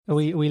Are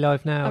we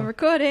live now? I'm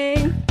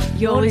recording.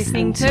 You're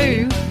listening to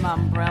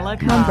Mumbrella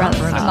Cast.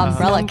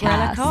 Mumbrella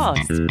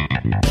Cast.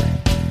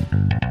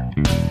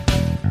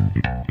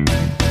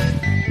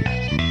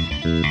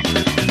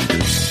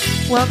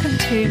 Welcome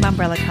to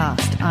Mumbrella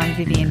Cast. I'm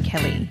Vivian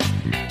Kelly.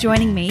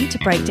 Joining me to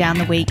break down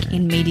the week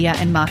in media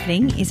and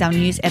marketing is our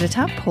news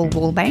editor, Paul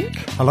Wallbank.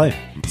 Hello.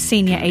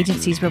 Senior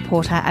agencies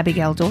reporter,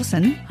 Abigail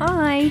Dawson.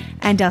 Hi.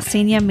 And our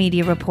senior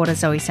media reporter,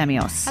 Zoe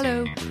Samios.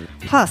 Hello.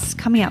 Plus,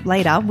 coming up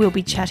later, we'll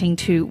be chatting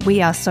to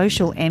We Are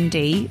Social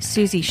MD,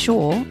 Susie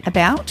Shaw,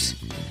 about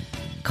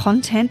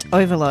content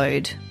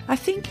overload. I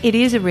think it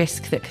is a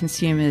risk that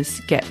consumers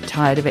get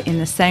tired of it in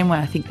the same way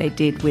I think they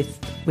did with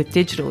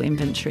digital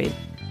inventory.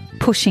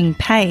 Pushing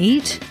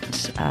paid.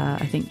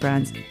 I think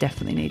brands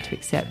definitely need to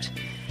accept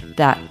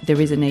that there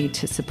is a need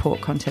to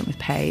support content with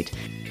paid.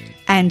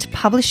 And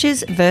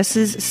publishers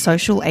versus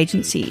social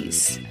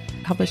agencies.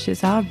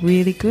 Publishers are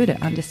really good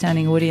at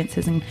understanding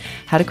audiences and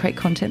how to create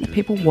content that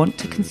people want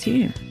to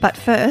consume. But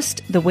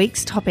first, the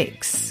week's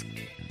topics.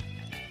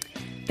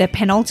 The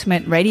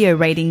penultimate radio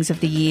ratings of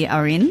the year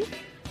are in.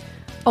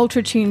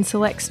 Ultratune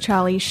selects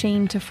Charlie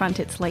Sheen to front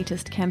its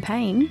latest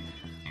campaign.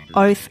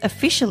 Oath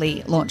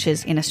officially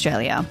launches in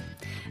Australia.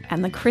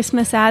 And the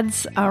Christmas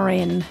ads are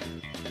in.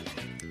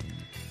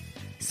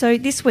 So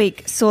this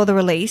week saw the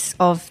release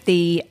of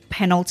the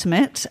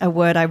penultimate, a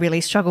word I really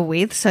struggle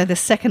with, so the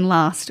second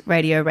last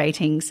radio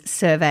ratings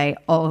survey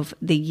of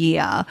the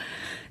year.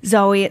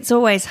 Zoe, it's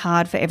always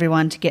hard for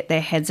everyone to get their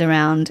heads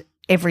around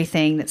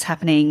everything that's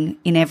happening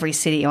in every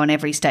city, on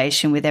every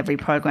station, with every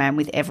program,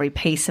 with every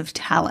piece of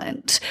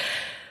talent.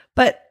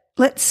 But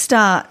let's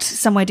start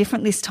somewhere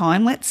different this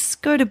time. Let's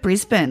go to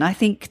Brisbane. I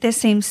think there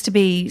seems to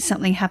be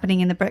something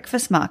happening in the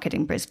breakfast market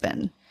in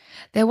Brisbane.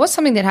 There was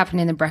something that happened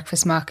in the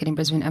breakfast market in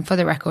Brisbane, and for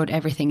the record,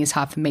 everything is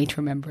hard for me to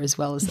remember as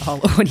well as the whole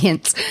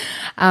audience.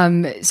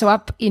 So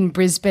up in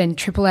Brisbane,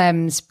 Triple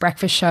M's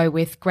breakfast show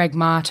with Greg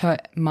Marto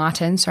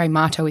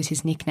is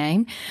his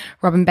nickname,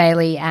 Robin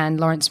Bailey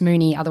and Lawrence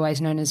Mooney, otherwise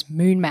known as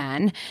Moon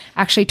Man,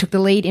 actually took the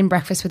lead in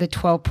breakfast with a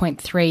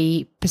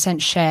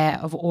 12.3% share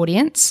of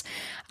audience.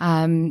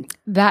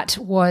 That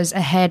was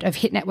ahead of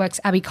Hit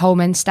Network's Abby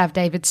Coleman, Stav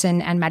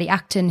Davidson and Maddie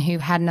Acton, who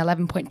had an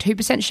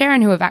 11.2% share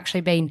and who have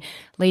actually been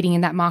leading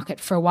in that market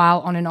for a while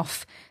on and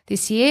off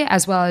this year,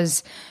 as well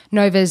as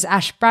Nova's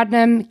Ash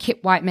Bradnam,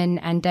 Kip Whiteman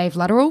and Dave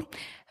Lutterell,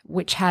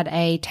 which had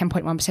a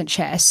 10.1%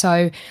 share.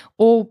 So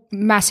all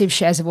massive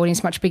shares of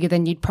audience, much bigger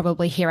than you'd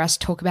probably hear us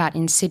talk about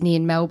in Sydney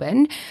and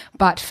Melbourne.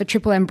 But for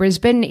Triple M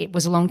Brisbane, it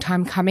was a long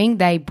time coming.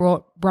 They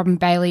brought Robin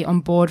Bailey on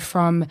board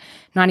from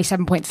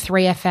 97.3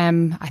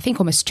 FM, I think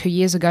almost 2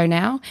 years ago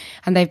now,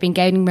 and they've been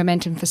gaining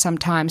momentum for some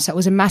time. So it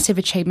was a massive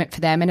achievement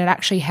for them, and it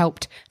actually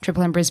helped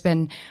Triple M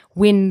Brisbane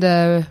win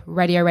the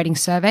radio rating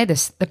survey,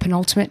 the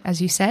penultimate,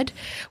 as you said,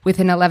 with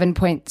an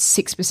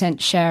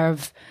 11.6% share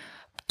of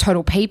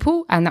total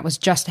people, and that was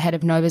just ahead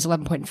of Nova's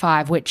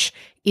 11.5, which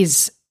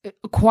is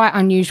quite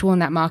unusual in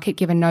that market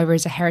given Nova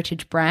is a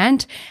heritage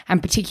brand,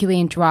 and particularly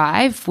in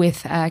Drive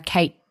with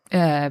Kate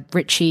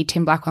Ritchie,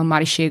 Tim Blackwell,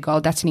 Marty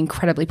Sheargold. That's an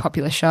incredibly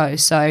popular show.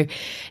 So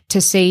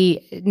to see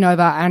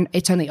Nova, and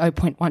it's only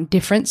 0.1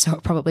 difference, so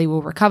it probably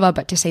will recover,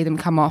 but to see them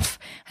come off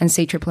and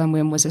see Triple M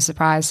win was a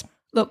surprise.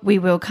 Look, we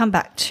will come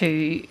back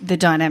to the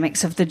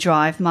dynamics of the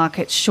Drive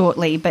market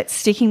shortly, but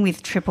sticking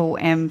with Triple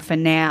M for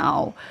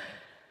now,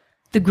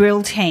 the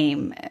grill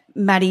team,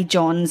 Matty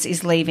Johns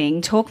is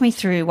leaving. Talk me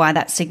through why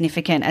that's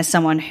significant as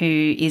someone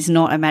who is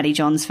not a Matty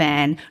Johns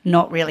fan,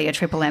 not really a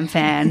Triple M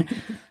fan,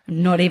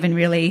 not even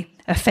really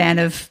a fan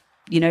of,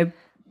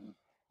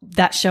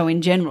 that show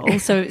in general.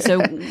 So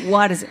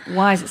why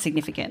is it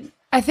significant?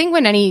 I think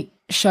when any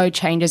show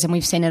changes, and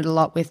we've seen it a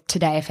lot with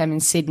Today FM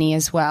in Sydney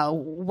as well,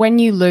 when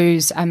you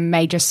lose a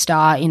major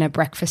star in a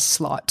breakfast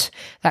slot,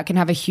 that can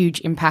have a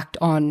huge impact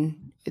on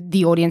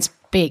the audience,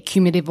 be it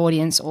cumulative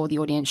audience or the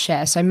audience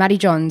share. So Matty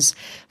Johns,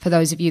 for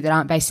those of you that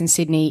aren't based in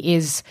Sydney,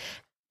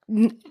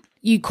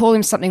 you call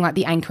him something like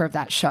the anchor of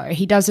that show.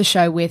 He does a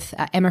show with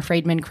Emma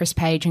Friedman, Chris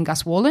Page and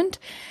Gus Warland,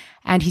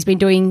 and he's been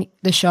doing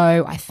the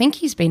show, I think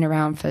he's been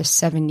around for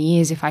 7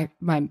 years, if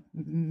my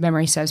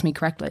memory serves me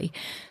correctly.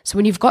 So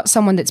when you've got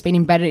someone that's been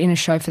embedded in a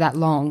show for that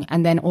long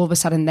and then all of a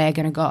sudden they're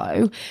going to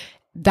go,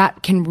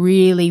 that can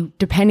really,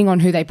 depending on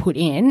who they put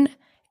in,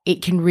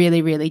 it can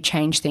really, really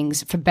change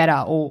things for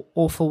better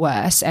or for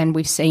worse. And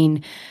we've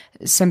seen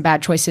some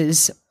bad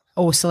choices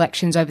or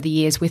selections over the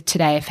years with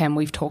Today FM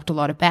we've talked a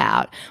lot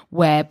about,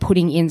 where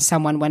putting in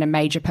someone when a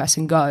major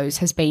person goes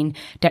has been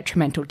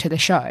detrimental to the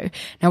show.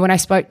 Now, when I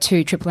spoke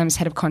to Triple M's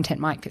head of content,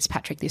 Mike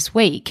Fitzpatrick, this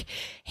week,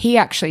 he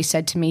actually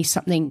said to me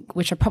something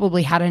which I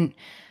probably hadn't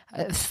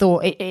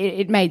thought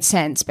it made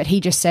sense, but he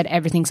just said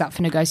everything's up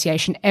for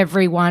negotiation.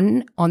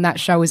 Everyone on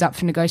that show is up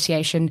for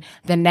negotiation.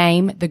 The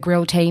name, the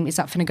grill team is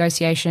up for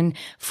negotiation.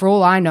 For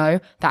all I know,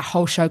 that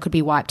whole show could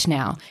be wiped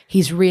now.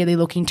 He's really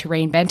looking to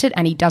reinvent it,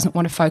 and he doesn't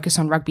want to focus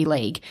on rugby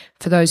league.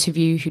 For those of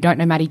you who don't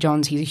know Matty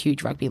Johns, he's a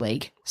huge rugby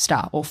league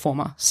star or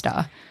former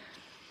star.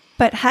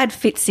 But had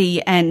Fitzy,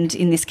 and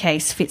in this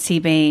case,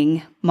 Fitzy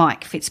being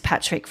Mike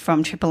Fitzpatrick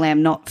from Triple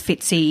M, not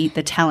Fitzy,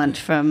 the talent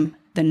from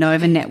the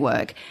Nova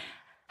Network,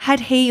 had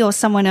he or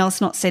someone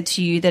else not said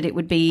to you that it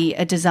would be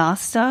a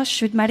disaster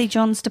should Matty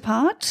Johns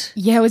depart?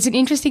 Yeah, it was an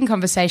interesting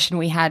conversation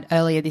we had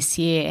earlier this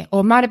year,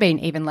 or it might have been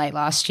even late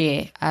last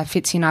year.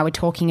 Fitzy and I were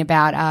talking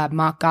about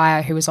Mark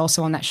Geyer, who was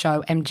also on that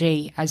show,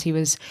 MG, as he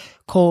was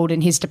called,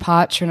 and his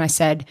departure. And I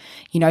said,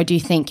 do you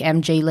think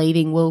MG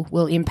leaving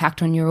will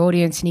impact on your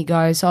audience? And he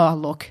goes, oh,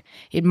 look,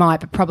 it might,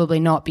 but probably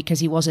not,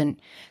 because he wasn't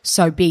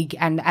so big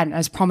and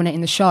as prominent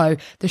in the show.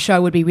 The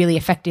show would be really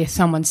effective if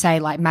someone, say,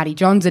 like Matty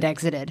Johns had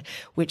exited,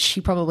 which he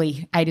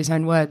probably ate his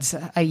own words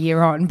a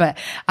year on. But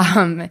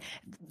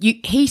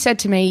he said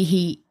to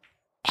me,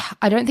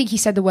 I don't think he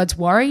said the words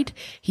worried.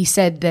 He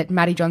said that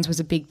Matty Johns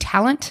was a big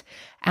talent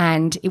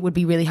and it would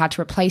be really hard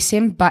to replace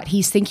him, but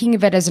he's thinking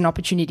of it as an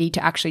opportunity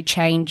to actually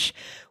change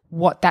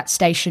what that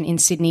station in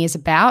Sydney is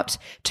about,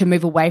 to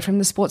move away from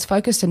the sports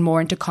focus and more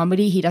into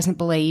comedy. He doesn't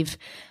believe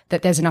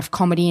that there's enough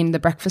comedy in the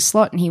breakfast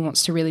slot, and he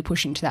wants to really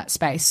push into that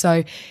space.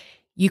 So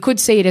you could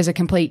see it as a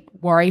complete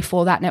worry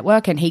for that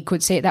network, and he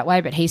could see it that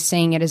way, but he's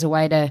seeing it as a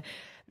way to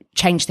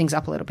change things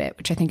up a little bit,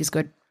 which I think is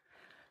good.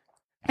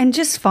 And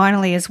just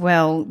finally as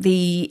well,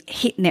 the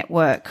Hit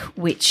Network,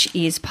 which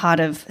is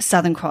part of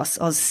Southern Cross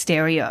Oz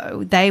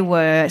Stereo, they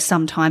were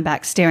some time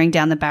back staring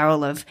down the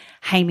barrel of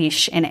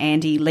Hamish and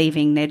Andy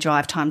leaving their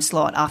drive time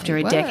slot after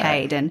a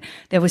decade. And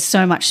there was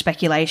so much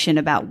speculation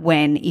about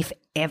when, if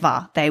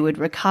ever, they would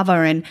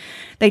recover. And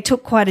they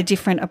took quite a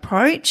different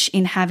approach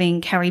in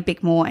having Carrie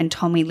Bickmore and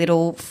Tommy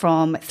Little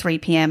from 3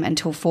 p.m.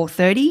 until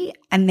 4:30,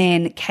 and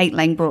then Kate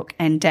Langbrook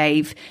and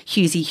Dave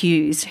Hughesy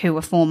Hughes, who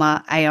were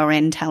former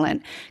ARN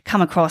talent,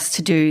 come across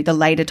to do the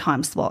later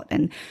time slot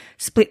and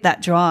split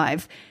that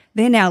drive.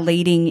 They're now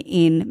leading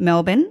in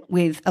Melbourne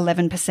with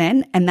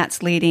 11%, and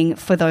that's leading,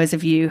 for those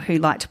of you who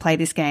like to play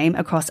this game,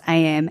 across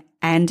AM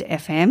and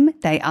FM.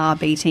 They are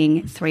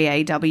beating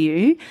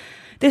 3AW.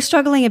 They're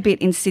struggling a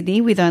bit in Sydney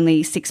with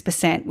only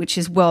 6%, which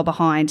is well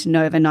behind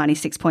Nova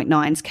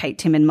 96.9's Kate,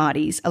 Tim and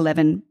Marty's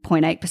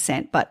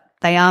 11.8%, but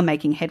they are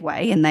making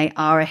headway and they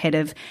are ahead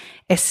of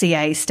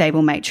SCA's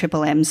stablemate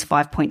Triple M's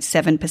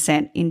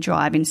 5.7% in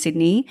drive in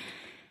Sydney.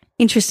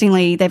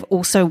 Interestingly, they've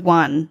also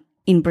won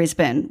in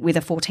Brisbane with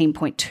a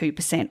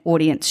 14.2%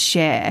 audience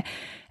share,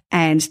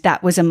 and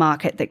that was a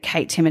market that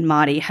Kate, Tim and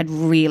Marty had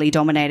really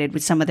dominated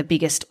with some of the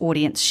biggest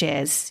audience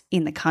shares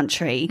in the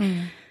country.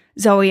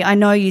 Zoe, I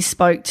know you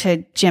spoke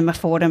to Gemma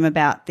Fordham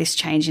about this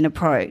change in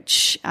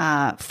approach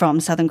from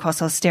Southern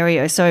Cross Oz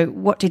Stereo. So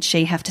what did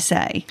she have to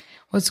say?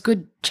 Well, it's a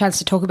good chance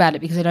to talk about it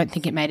because I don't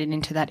think it made it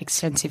into that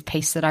extensive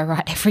piece that I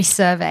write every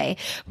survey.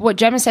 What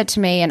Gemma said to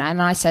me, and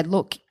I said,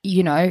 look,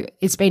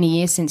 it's been a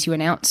year since you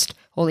announced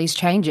all these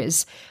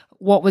changes.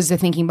 What was the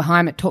thinking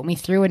behind it? Talk me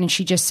through it. And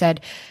she just said,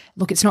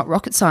 look, it's not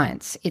rocket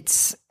science.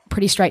 It's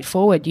pretty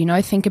straightforward.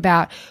 Think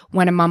about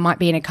when a mum might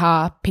be in a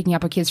car picking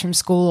up her kids from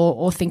school,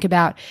 or think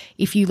about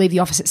if you leave the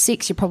office at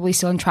 6, you're probably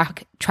still in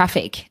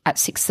traffic at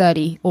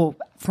 6:30 or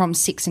from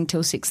 6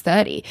 until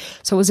 6:30.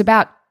 So it was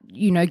about,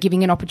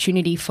 giving an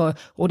opportunity for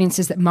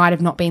audiences that might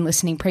have not been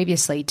listening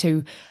previously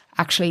to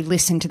actually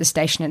listen to the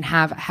station and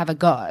have a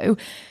go.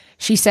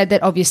 She said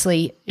that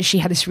obviously she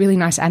had this really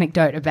nice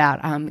anecdote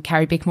about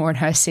Carrie Bickmore and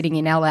her sitting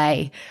in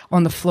LA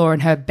on the floor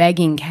and her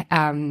begging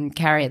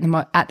Carrie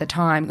at the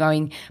time,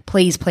 going,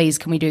 please,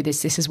 can we do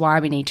this? This is why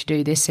we need to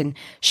do this. And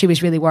she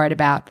was really worried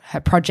about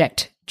her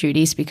project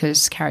duties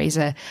because Carrie's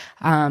a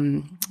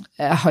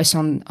host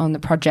on the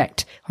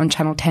project on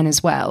Channel 10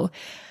 as well.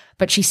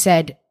 But she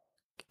said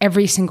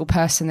every single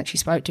person that she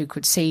spoke to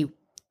could see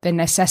the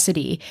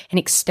necessity in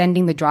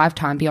extending the drive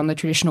time beyond the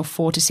traditional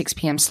 4 to 6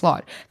 p.m.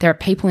 slot. There are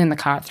people in the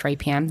car at 3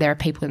 p.m. There are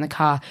people in the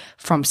car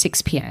from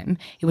 6 p.m.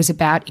 It was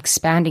about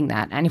expanding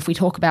that. And if we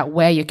talk about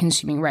where you're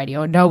consuming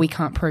radio, no, we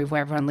can't prove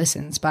where everyone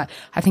listens, but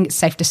I think it's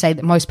safe to say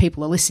that most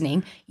people are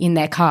listening in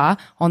their car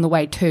on the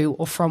way to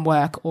or from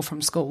work or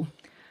from school.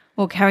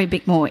 Well, Carrie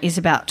Bickmore is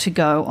about to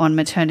go on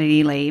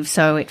maternity leave,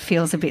 so it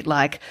feels a bit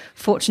like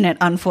fortunate,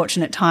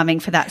 unfortunate timing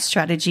for that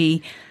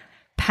strategy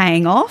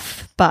paying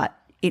off, but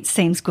it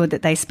seems good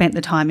that they spent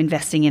the time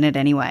investing in it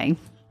anyway.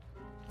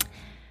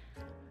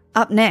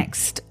 Up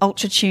next,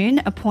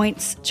 Ultratune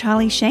appoints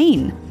Charlie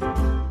Sheen.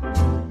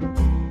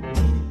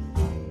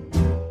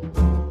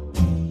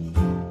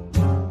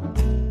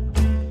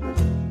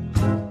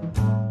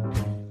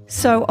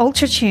 So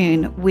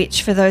Ultratune,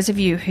 which for those of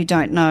you who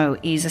don't know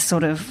is a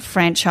sort of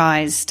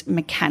franchised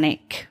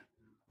mechanic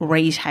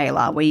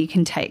retailer where you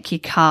can take your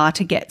car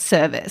to get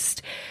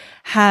serviced,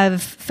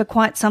 have for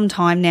quite some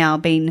time now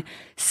been,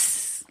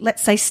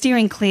 let's say,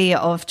 steering clear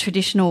of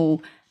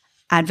traditional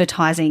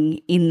advertising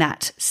in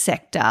that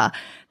sector.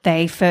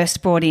 They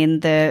first brought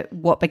in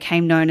what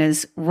became known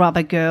as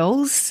Rubber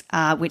Girls,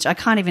 which I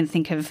can't even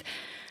think of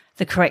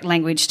the correct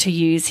language to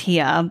use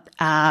here,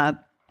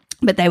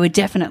 but they were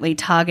definitely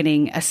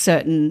targeting a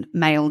certain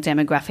male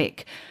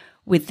demographic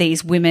with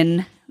these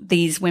women.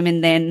 These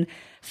women then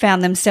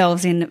found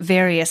themselves in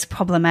various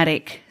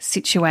problematic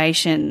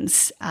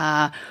situations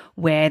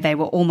where they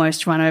were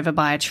almost run over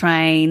by a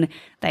train.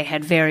 They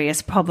had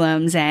various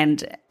problems,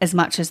 and as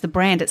much as the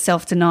brand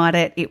itself denied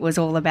it, it was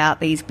all about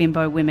these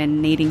bimbo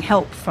women needing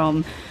help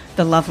from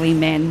the lovely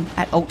men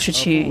at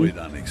Ultratune. Avoid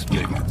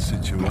unexpected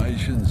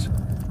situations.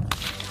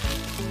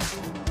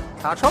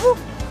 Car trouble?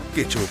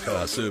 Get your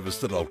car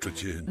serviced at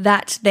Ultratune.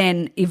 That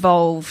then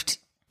evolved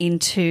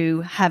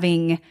into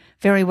having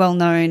very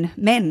well-known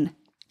men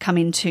come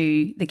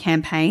into the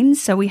campaign.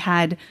 So we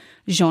had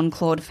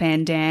Jean-Claude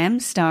Van Damme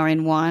star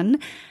in one.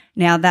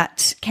 Now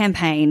that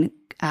campaign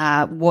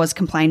was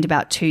complained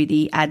about to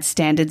the Ad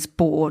Standards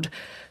Board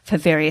for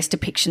various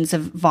depictions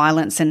of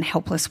violence and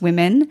helpless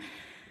women.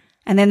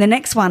 And then the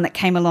next one that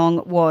came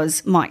along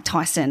was Mike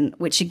Tyson,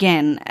 which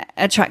again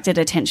attracted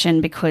attention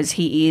because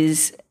he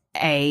is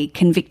a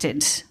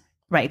convicted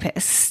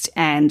rapist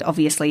and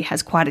obviously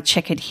has quite a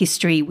checkered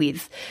history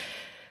with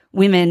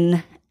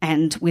women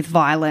and with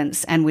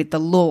violence and with the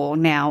law.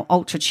 Now,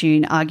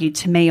 Ultratune argued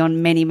to me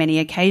on many, many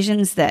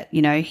occasions that,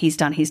 you know, he's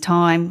done his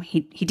time.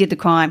 He did the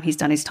crime. He's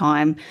done his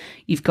time.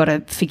 You've got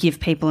to forgive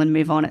people and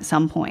move on at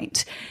some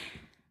point.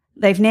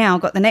 They've now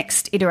got the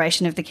next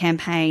iteration of the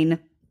campaign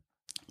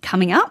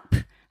coming up,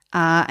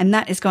 and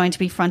that is going to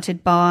be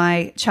fronted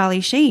by Charlie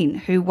Sheen,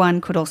 who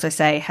one could also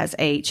say has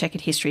a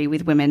checkered history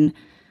with women,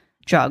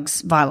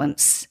 drugs,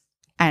 violence,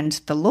 and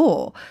the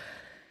law.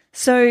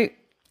 So,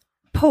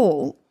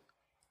 Paul,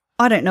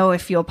 I don't know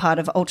if you're part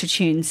of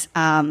Ultratune's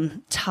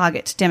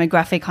target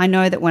demographic. I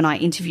know that when I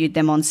interviewed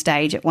them on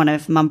stage at one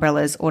of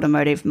Mumbrella's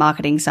automotive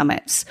marketing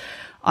summits,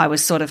 I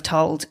was sort of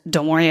told,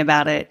 don't worry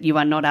about it, you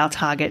are not our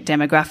target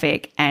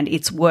demographic, and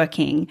it's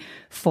working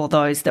for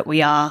those that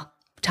we are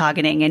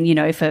targeting. And, you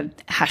know, for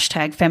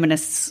hashtag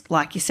feminists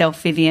like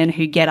yourself, Vivian,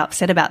 who get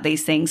upset about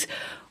these things,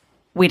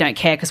 we don't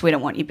care because we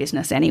don't want your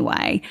business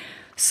anyway.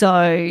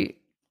 So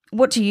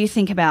what do you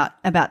think about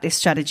this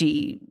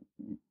strategy?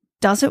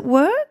 Does it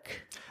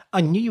work? I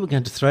knew you were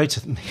going to throw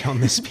to me on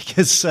this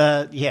because,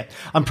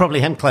 I'm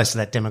probably close to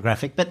that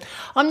demographic, but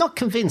I'm not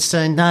convinced.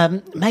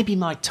 And maybe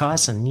Mike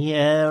Tyson,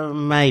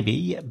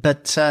 maybe.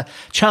 But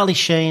Charlie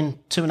Sheen,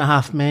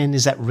 2.5 Men,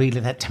 is that really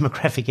that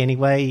demographic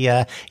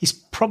anyway? He's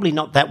probably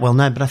not that well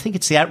known, but I think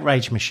it's the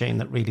outrage machine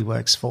that really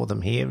works for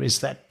them here,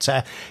 is that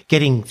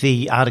getting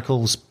the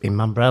articles in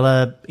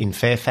Mumbrella, in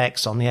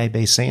Fairfax, on the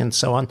ABC and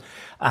so on,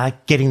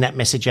 getting that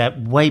message out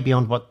way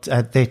beyond what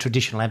their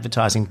traditional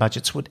advertising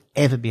budgets would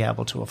ever be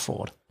able to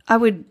afford. I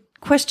would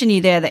question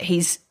you there that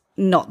he's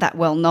not that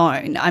well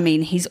known. I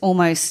mean, he's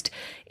almost,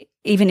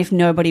 even if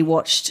nobody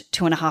watched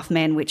 2.5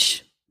 Men,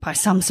 which by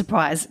some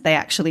surprise they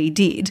actually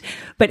did,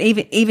 but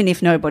even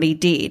if nobody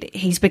did,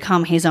 he's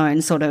become his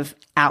own sort of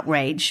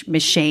outrage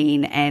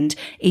machine. And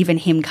even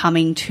him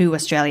coming to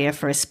Australia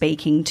for a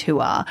speaking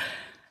tour,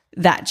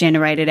 that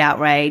generated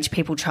outrage.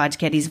 People tried to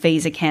get his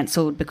visa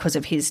cancelled because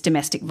of his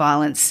domestic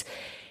violence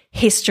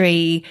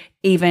history.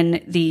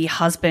 Even the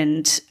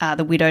husband,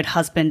 the widowed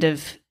husband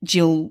of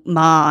Jill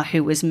Meagher,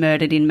 who was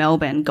murdered in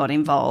Melbourne, got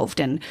involved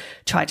and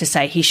tried to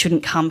say he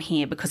shouldn't come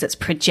here because it's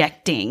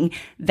projecting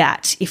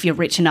that if you're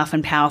rich enough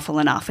and powerful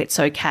enough, it's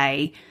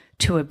okay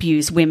to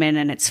abuse women,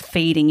 and it's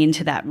feeding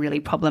into that really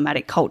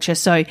problematic culture.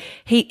 So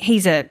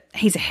he's a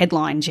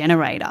headline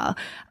generator,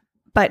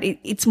 but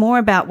it's more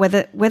about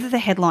whether the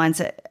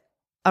headlines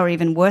are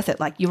even worth it.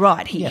 Like, you're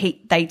right,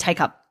 they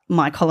take up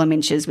my column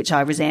inches, which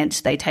I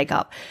resent. They take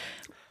up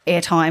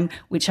airtime,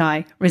 which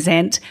I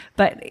resent.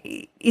 But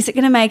is it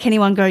going to make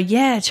anyone go,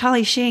 yeah,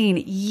 Charlie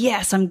Sheen,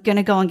 yes, I'm going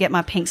to go and get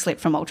my pink slip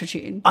from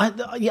Ultratune?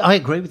 I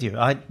agree with you.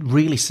 I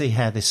really see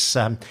how this,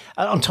 on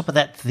top of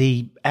that,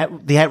 the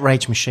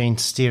outrage machine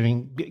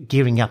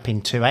gearing up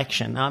into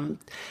action.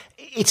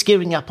 It's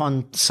gearing up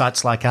on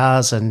sites like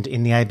ours and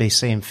in the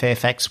ABC and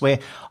Fairfax, where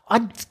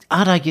I'd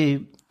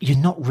argue you've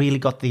not really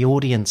got the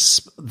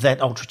audience, that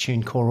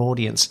Ultratune core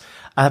audience.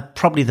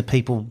 Probably the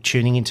people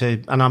tuning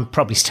into, and I'm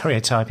probably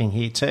stereotyping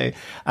here too,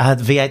 the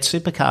V8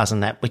 supercars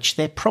and that, which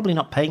they're probably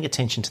not paying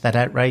attention to that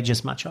outrage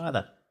as much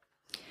either.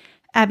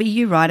 Abby,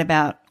 you write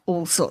about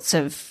all sorts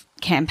of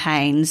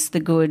campaigns, the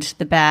good,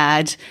 the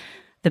bad,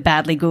 the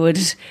badly good.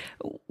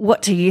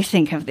 What do you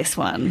think of this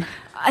one?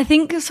 I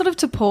think, sort of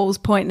to Paul's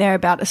point there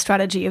about a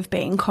strategy of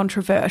being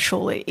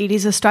controversial, it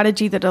is a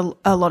strategy that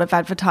a lot of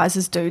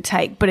advertisers do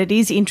take, but it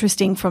is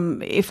interesting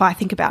from, if I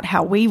think about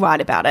how we write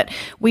about it,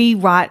 we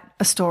write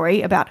a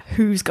story about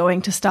who's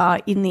going to star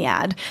in the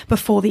ad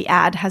before the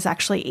ad has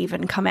actually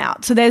even come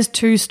out. So there's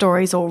 2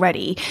 stories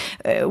already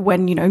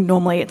when, you know,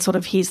 normally it's sort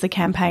of here's the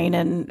campaign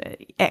and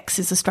X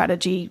is a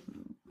strategy,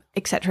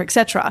 et cetera, et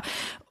cetera.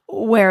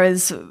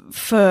 Whereas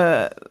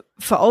for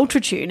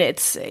Ultratune,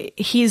 it's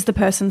here's the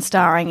person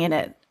starring in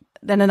it,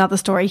 then another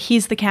story,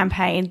 here's the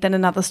campaign, then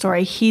another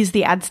story, here's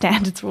the ad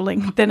standards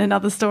ruling, then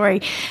another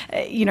story,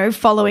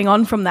 following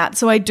on from that.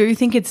 So I do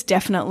think it's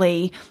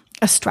definitely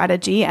a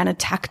strategy and a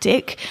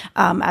tactic,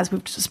 as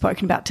we've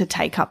spoken about, to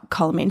take up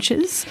column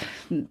inches.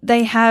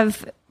 They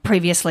have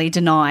previously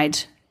denied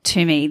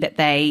to me that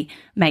they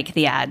make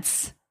the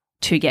ads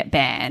to get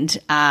banned.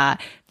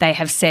 They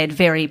have said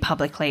very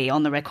publicly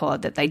on the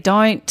record that they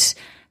don't,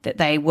 that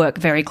they work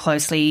very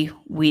closely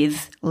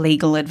with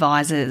legal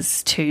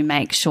advisors to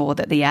make sure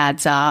that the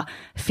ads are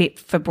fit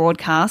for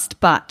broadcast.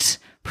 But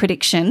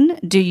prediction,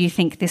 do you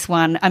think this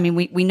one, I mean,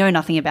 we know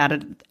nothing about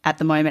it at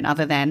the moment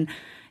other than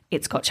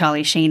it's got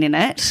Charlie Sheen in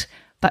it,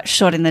 but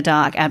shot in the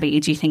dark, Abby,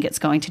 do you think it's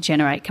going to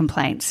generate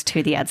complaints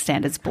to the Ad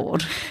Standards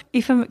Board?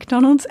 If a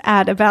McDonald's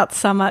ad about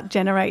summer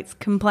generates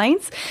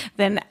complaints,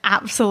 then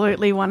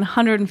absolutely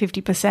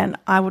 150%,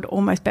 I would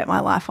almost bet my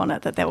life on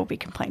it that there will be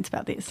complaints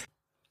about this.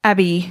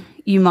 Abby,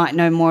 you might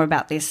know more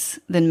about this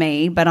than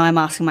me, but I'm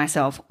asking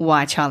myself,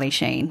 why Charlie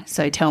Sheen?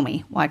 So tell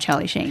me, why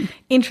Charlie Sheen?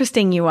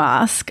 Interesting you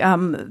ask.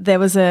 There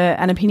was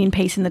an opinion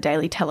piece in the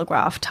Daily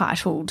Telegraph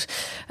titled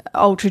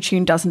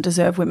Ultratune Doesn't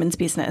Deserve Women's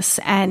Business.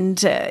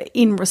 And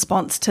in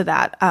response to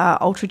that,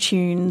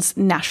 Ultratune's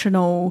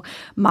national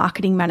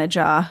marketing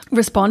manager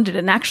responded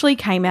and actually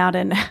came out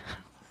and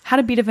had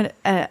a bit of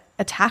an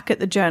attack at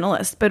the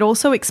journalist, but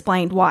also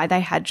explained why they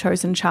had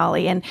chosen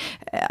Charlie. And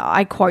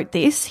I quote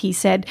this, he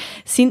said,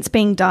 "Since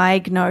being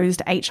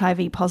diagnosed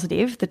HIV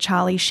positive, the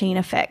Charlie Sheen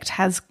effect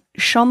has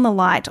shone the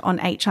light on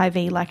HIV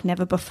like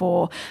never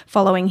before.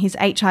 Following his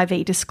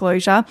HIV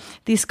disclosure,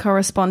 this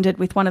corresponded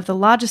with one of the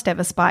largest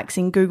ever spikes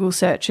in Google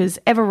searches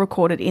ever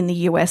recorded in the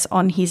US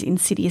on his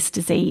insidious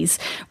disease,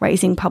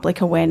 raising public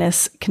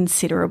awareness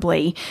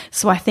considerably."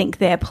 So I think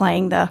they're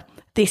playing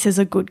this is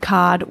a good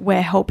card.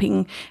 We're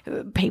helping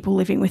people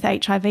living with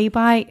HIV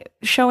by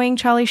showing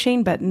Charlie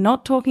Sheen, but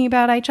not talking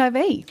about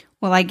HIV.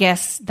 Well, I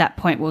guess that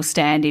point will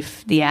stand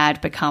if the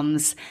ad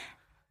becomes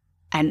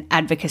an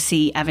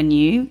advocacy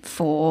avenue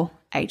for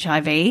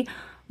HIV.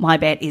 My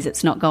bet is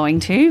it's not going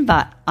to,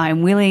 but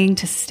I'm willing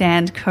to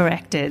stand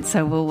corrected,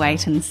 so we'll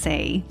wait and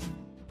see.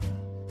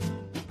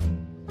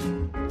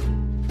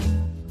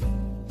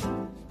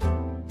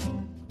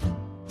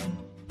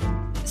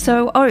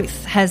 So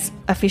Oath has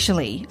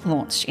officially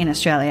launched in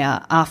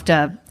Australia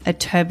after a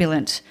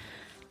turbulent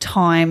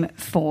time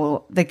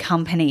for the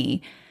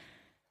company.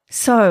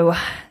 So,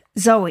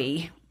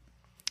 Zoe,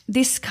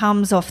 this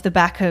comes off the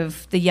back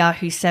of the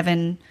Yahoo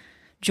 7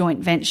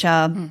 joint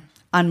venture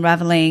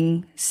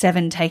unravelling,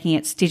 7 taking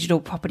its digital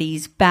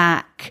properties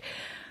back.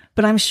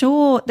 But I'm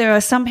sure there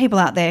are some people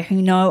out there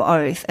who know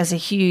Oath as a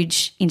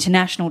huge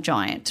international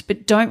giant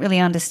but don't really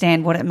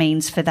understand what it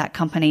means for that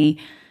company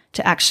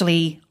to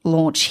actually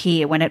launch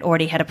here when it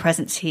already had a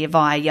presence here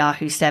via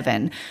Yahoo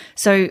 7.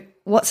 So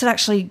what's it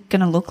actually going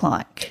to look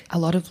like? A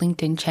lot of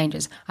LinkedIn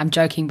changes. I'm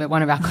joking, but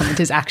one of our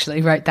commenters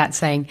actually wrote that,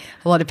 saying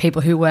a lot of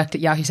people who worked at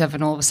Yahoo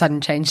 7 all of a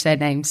sudden changed their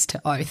names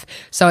to Oath.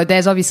 So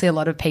there's obviously a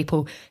lot of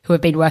people who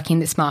have been working in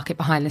this market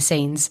behind the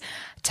scenes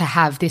to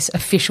have this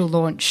official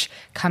launch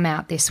come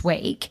out this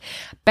week.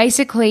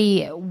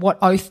 Basically, what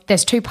Oath,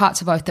 there's 2 parts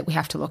of Oath that we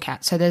have to look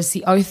at. So there's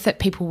the Oath that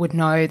people would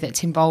know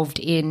that's involved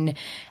in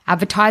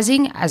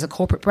advertising as a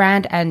corporate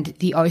brand, and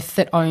the Oath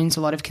that owns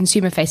a lot of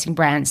consumer-facing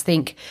brands.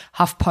 Think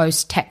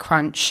HuffPost,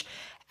 TechCrunch,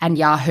 and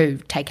Yahoo.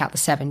 Take out the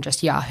 7,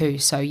 just Yahoo,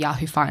 so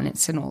Yahoo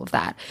Finance and all of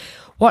that.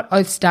 What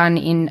Oath's done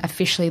in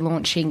officially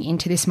launching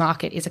into this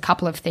market is a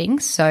couple of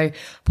things. So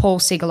Paul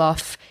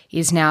Siegaloff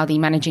is now the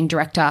managing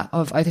director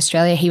of Oath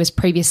Australia. He was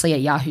previously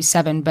at Yahoo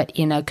 7, but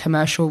in a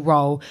commercial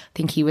role. I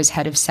think he was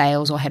head of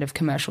sales or head of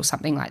commercial,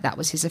 something like that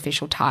was his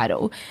official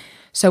title.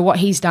 So what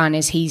he's done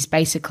is he's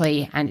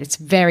basically, and it's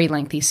very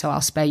lengthy, so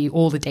I'll spare you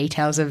all the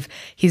details of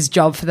his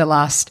job for the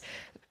last,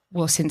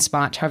 well, since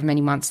March, however many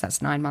months,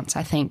 that's 9 months,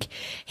 I think.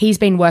 He's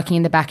been working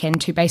in the back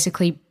end to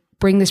basically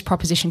bring this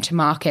proposition to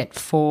market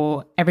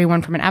for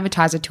everyone from an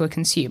advertiser to a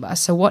consumer.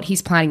 So what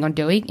he's planning on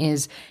doing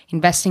is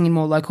investing in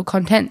more local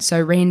content,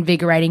 so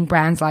reinvigorating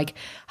brands like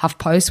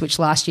HuffPost, which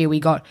last year we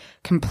got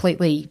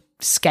completely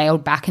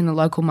scaled back in the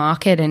local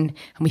market and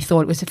we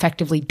thought it was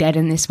effectively dead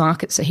in this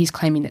market. So he's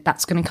claiming that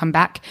that's going to come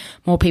back.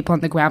 More people on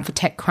the ground for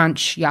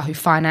TechCrunch, Yahoo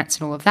Finance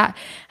and all of that.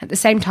 At the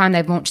same time,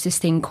 they've launched this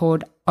thing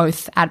called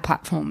Oath ad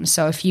platforms.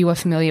 So if you are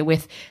familiar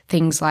with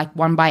things like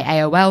One by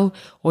AOL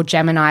or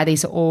Gemini,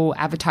 these are all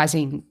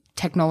advertising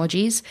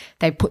technologies.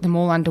 They put them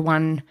all under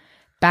one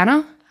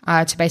banner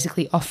to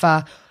basically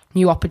offer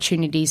new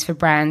opportunities for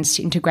brands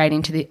to integrate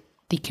into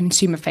the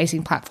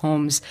consumer-facing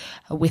platforms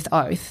with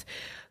Oath.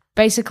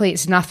 Basically,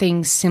 it's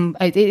nothing.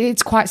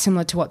 It's quite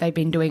similar to what they've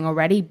been doing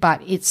already,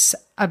 but it's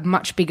a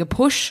much bigger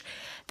push.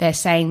 They're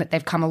saying that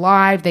they've come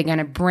alive. They're going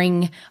to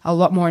bring a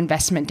lot more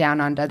investment down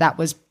under. That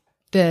was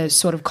the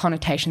sort of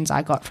connotations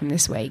I got from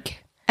this week.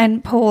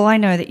 And Paul, I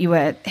know that you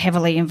were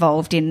heavily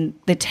involved in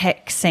the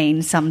tech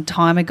scene some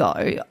time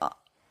ago.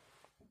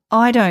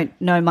 I don't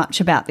know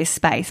much about this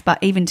space, but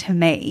even to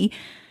me,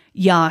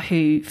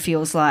 Yahoo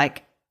feels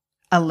like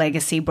a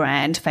legacy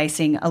brand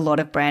facing a lot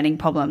of branding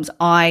problems.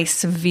 I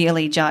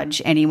severely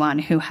judge anyone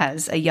who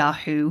has a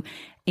Yahoo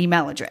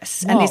email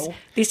address. And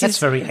this that's is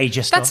very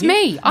ageist. That's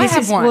me. I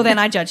have one. Well, then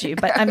I judge you.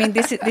 But I mean,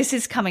 this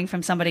is coming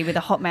from somebody with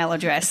a Hotmail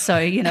address. So,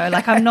 you know,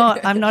 like I'm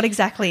not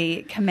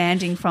exactly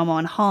commanding from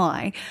on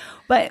high.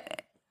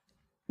 But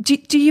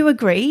do you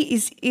agree?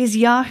 Is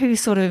Yahoo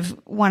sort of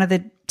one of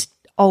the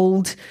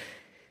old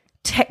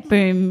tech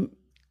boom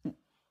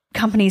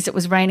companies that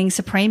was reigning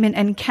supreme,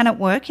 and can it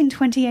work in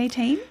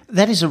 2018?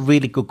 That is a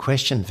really good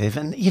question, Viv,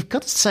 and you've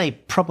got to say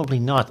probably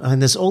not. I mean,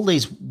 there's all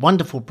these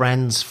wonderful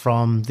brands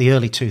from the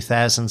early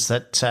 2000s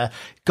that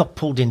got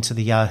pulled into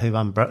the Yahoo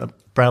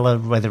umbrella,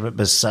 whether it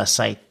was,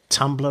 say,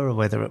 Tumblr or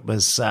whether it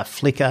was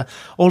Flickr.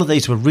 All of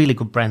these were really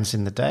good brands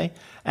in the day,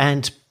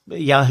 and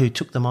Yahoo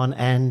took them on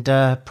and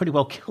pretty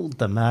well killed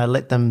them,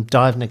 let them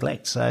die of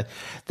neglect. So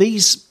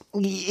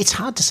it's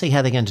hard to see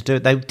how they're going to do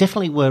it. They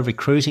definitely were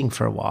recruiting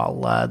for a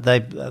while.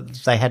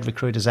 They had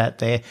recruiters out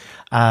there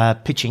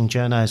pitching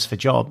journos for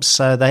jobs,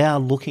 so they are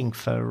looking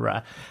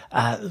for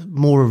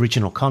more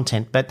original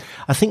content. But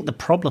I think the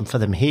problem for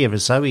them here,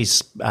 as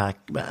Zoe's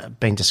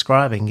been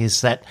describing,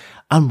 is that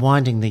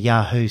unwinding the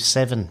Yahoo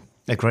 7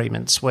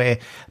 agreements, where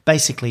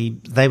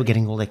basically they were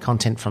getting all their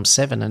content from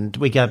 7, and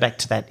we go back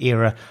to that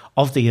era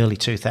of the early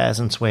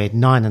 2000s where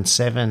 9 and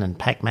 7 and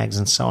PacMags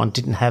and so on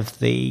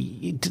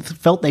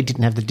felt they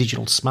didn't have the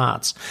digital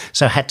smarts,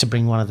 so had to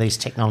bring one of these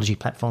technology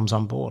platforms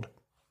on board.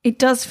 It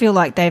does feel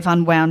like they've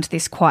unwound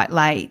this quite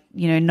late.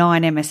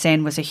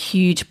 9MSN was a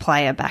huge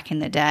player back in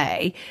the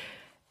day,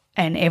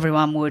 and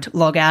everyone would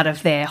log out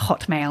of their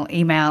Hotmail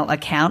email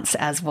accounts,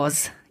 as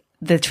was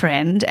the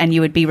trend, and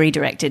you would be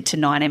redirected to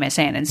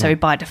 9MSN. And so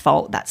by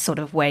default, that's sort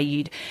of where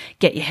you'd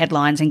get your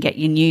headlines and get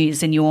your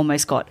news, and you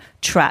almost got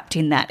trapped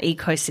in that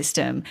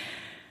ecosystem.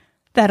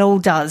 That all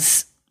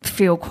does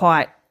feel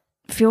quite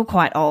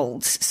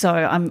old.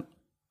 So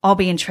I'll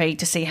be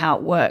intrigued to see how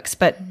it works.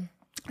 But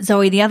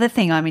Zoe, the other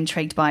thing I'm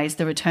intrigued by is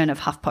the return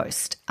of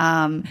HuffPost.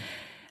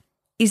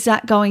 Is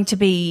that going to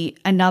be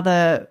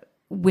another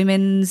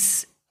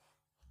women's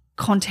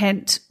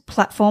content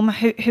platform?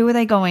 Who are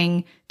they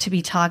going to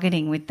be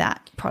targeting with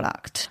that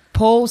product?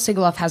 Paul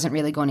Sigaloff hasn't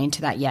really gone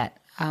into that yet,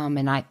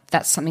 and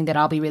that's something that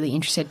I'll be really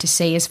interested to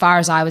see. As far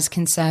as I was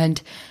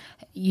concerned,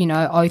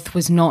 Oath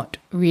was not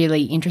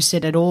really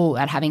interested at all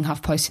at having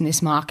HuffPost in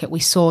this market. We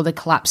saw the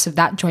collapse of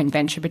that joint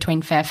venture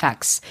between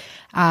Fairfax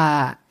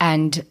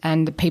and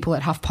the people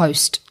at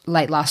HuffPost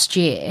late last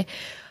year.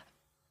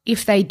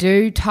 If they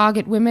do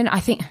target women,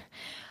 I think,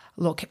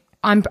 look,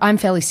 I'm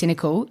fairly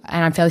cynical,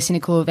 and I'm fairly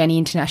cynical of any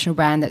international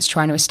brand that's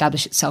trying to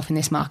establish itself in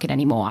this market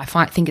anymore.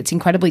 I think it's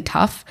incredibly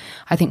tough.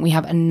 I think we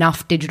have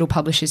enough digital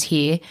publishers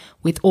here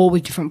with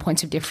different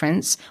points of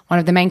difference. One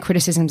of the main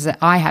criticisms that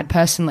I had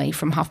personally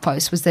from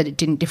HuffPost was that it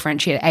didn't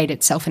differentiate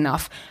itself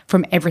enough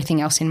from everything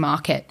else in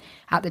market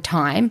at the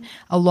time.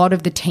 A lot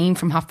of the team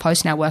from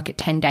HuffPost now work at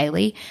 10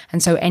 Daily,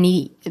 and so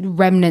any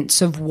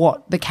remnants of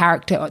what the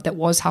character that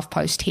was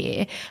HuffPost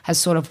here has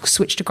sort of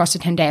switched across to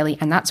 10 Daily,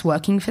 and that's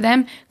working for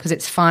them because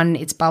it's fun,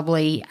 it's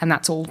bubbly, and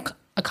that's all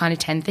a kind of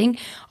 10 thing.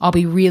 I'll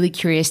be really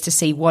curious to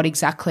see what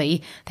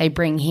exactly they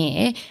bring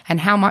here and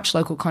how much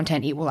local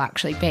content it will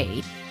actually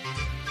be.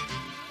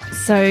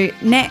 So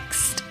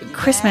next,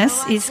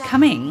 Christmas is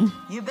coming.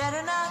 You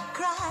better not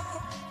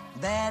cry,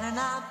 better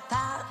not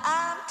pout,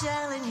 I'm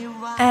telling you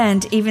why.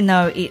 And even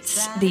though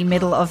it's the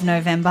middle of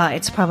November,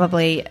 it's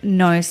probably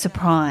no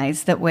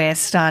surprise that we're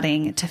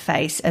starting to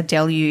face a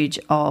deluge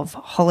of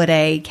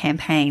holiday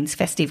campaigns,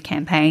 festive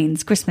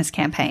campaigns, Christmas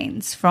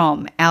campaigns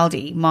from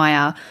Aldi,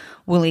 Myer,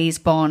 Woolies,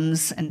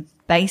 Bonds, and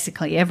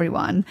basically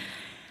everyone.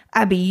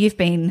 Abby, you've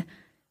been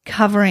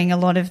covering a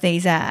lot of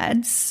these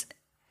ads.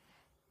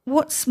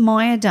 What's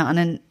Myer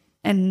done,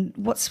 and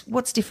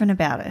what's different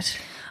about it?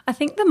 I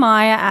think the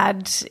Myer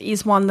ad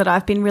is one that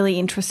I've been really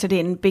interested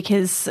in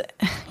because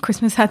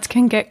Christmas ads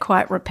can get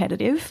quite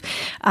repetitive,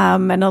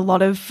 and a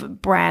lot of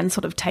brands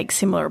sort of take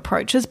similar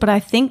approaches. But I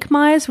think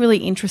Myer's really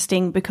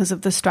interesting because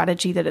of the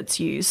strategy that it's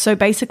used. So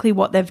basically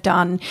what they've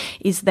done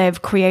is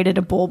they've created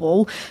a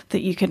bauble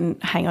that you can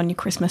hang on your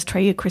Christmas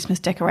tree, your Christmas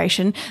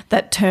decoration,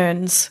 that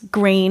turns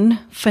green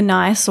for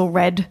nice or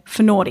red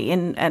for naughty,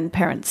 and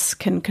parents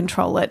can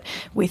control it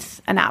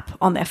with an app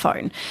on their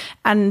phone.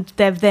 And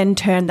they've then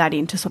turned that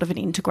into sort of an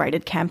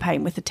integrated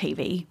campaign with a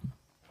TV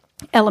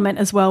element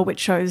as well, which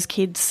shows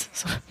kids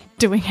sort of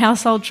doing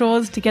household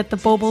chores to get the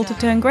bauble to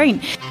turn green.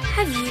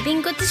 Have you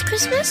been good this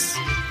Christmas?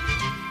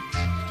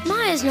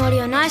 Myer's naughty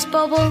or nice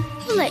bauble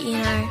will let you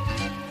know.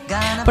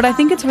 But I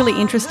think it's really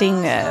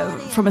interesting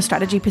from a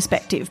strategy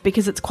perspective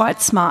because it's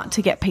quite smart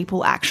to get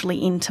people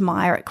actually into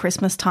Myer at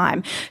Christmas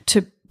time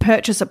to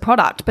purchase a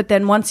product, but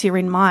then once you're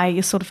in Myer,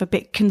 you're sort of a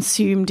bit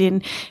consumed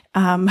in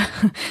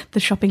the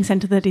shopping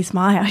centre that is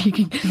Myer.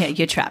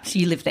 You're trapped.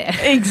 You live there.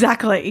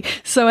 Exactly.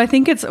 So I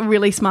think it's a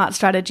really smart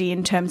strategy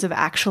in terms of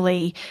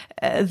actually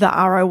the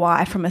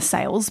ROI from a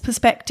sales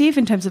perspective,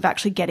 in terms of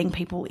actually getting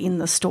people in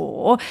the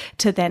store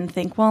to then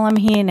think, well, I'm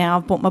here now,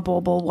 I've bought my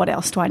bauble, what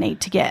else do I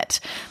need to get?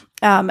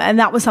 And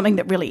that was something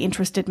that really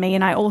interested me.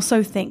 And I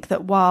also think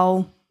that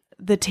while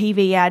the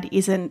TV ad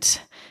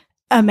isn't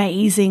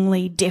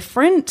amazingly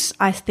different,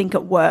 I think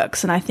it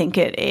works, and I think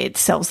it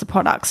sells the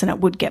products, and it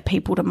would get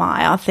people to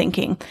Myer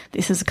thinking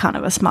this is kind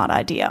of a smart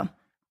idea.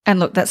 And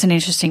look, that's an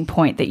interesting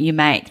point that you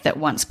make, that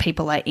once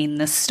people are in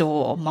the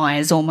store,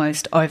 Myer's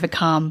almost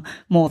overcome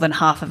more than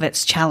half of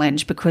its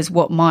challenge, because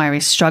what Myer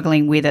is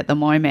struggling with at the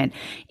moment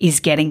is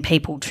getting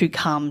people to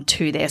come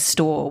to their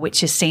store,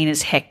 which is seen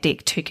as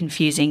hectic, too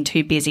confusing,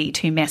 too busy,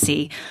 too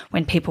messy,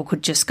 when people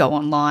could just go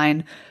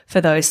online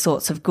for those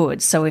sorts of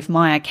goods. So if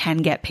Myer can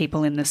get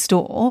people in the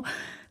store,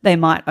 they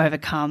might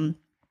overcome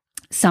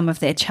some of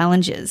their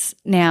challenges.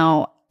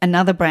 Now,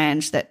 another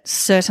brand that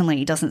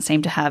certainly doesn't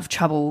seem to have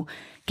trouble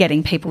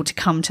getting people to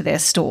come to their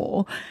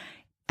store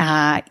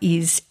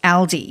is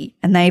Aldi,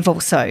 and they've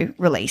also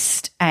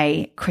released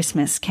a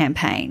Christmas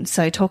campaign.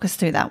 So talk us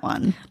through that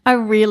one. I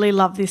really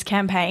love this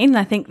campaign.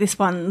 I think this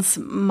one's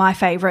my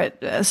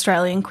favourite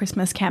Australian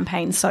Christmas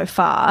campaign so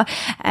far.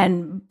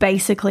 And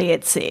basically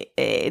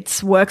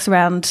it's works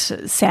around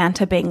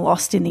Santa being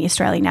lost in the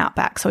Australian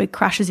outback. So he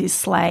crashes his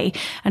sleigh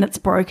and it's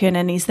broken,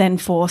 and he's then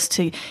forced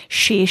to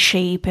shear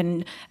sheep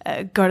and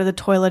go to the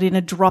toilet in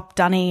a drop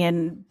dunny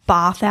and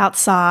bath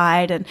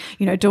outside and,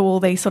 you know, do all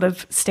these sort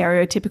of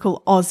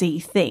stereotypical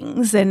Aussie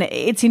things. And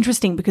it's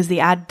interesting because the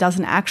ad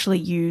doesn't actually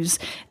use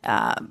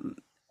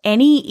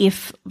any,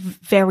 if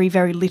very,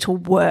 very little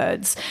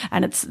words,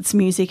 and it's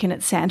music and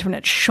it's Santa, and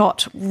it's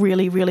shot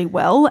really, really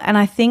well. And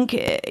I think,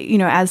 you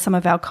know, as some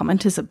of our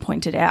commenters have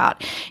pointed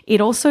out,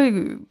 it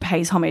also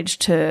pays homage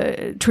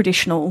to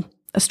traditional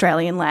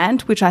Australian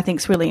land, which I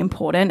think is really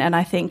important and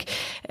I think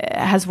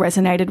has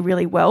resonated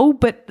really well.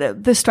 But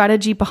the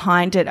strategy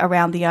behind it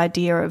around the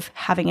idea of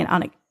having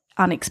an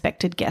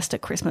unexpected guest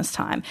at Christmas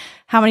time.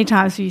 How many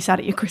times have you sat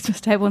at your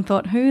Christmas table and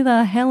thought, who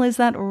the hell is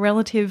that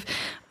relative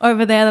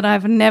over there that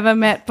I've never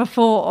met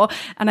before?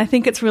 And I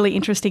think it's really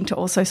interesting to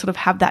also sort of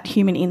have that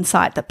human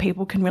insight that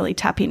people can really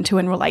tap into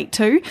and relate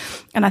to.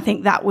 And I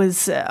think that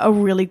was a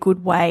really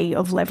good way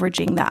of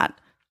leveraging that.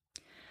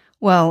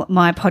 Well,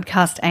 my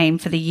podcast aim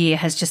for the year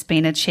has just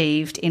been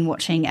achieved in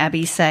watching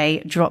Abby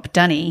say drop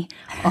dunny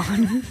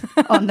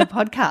on the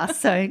podcast.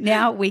 So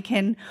now we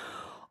can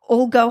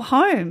all go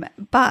home.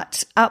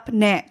 But up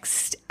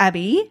next,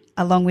 Abby,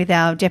 along with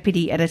our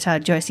deputy editor,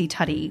 Josie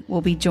Tuddy,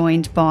 will be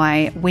joined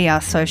by We Are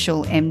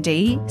Social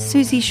MD,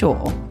 Susie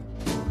Shaw.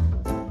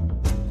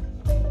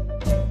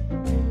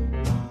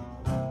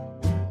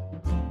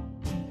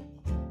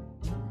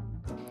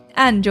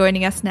 And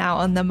joining us now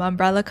on the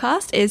Mumbrella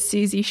cast is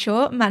Susie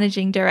Shaw,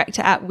 Managing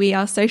Director at We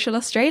Are Social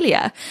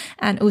Australia.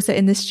 And also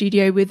in the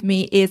studio with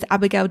me is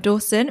Abigail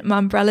Dawson,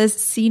 Mumbrella's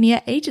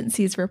Senior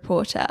Agencies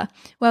Reporter.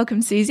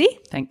 Welcome, Susie.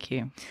 Thank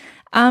you.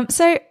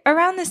 So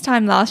around this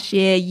time last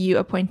year, you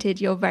appointed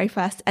your very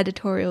first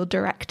editorial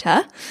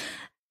director.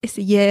 It's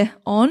a year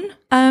on.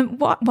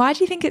 Why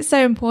do you think it's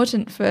so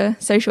important for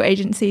social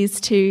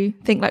agencies to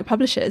think like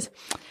publishers?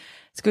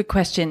 It's a good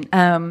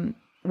question.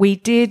 We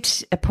did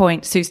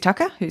appoint Suze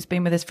Tucker, who's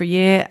been with us for a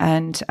year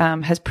and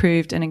has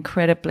proved an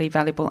incredibly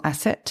valuable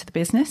asset to the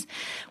business.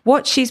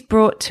 What she's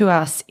brought to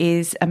us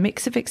is a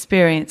mix of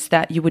experience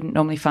that you wouldn't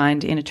normally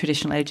find in a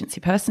traditional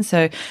agency person.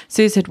 So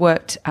Suze had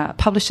worked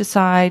publisher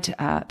side,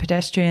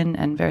 Pedestrian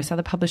and various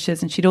other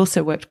publishers, and she'd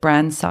also worked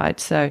brand side,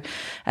 so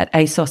at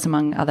ASOS,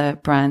 among other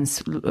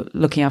brands,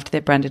 looking after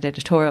their branded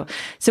editorial.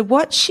 So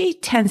what she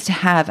tends to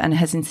have and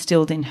has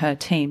instilled in her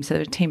team, so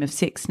they're a team of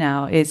 6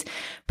 now, is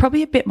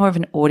probably a bit more of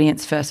an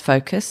audience first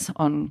focus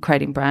on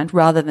creating brand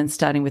rather than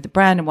starting with the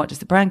brand and what does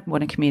the brand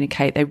want to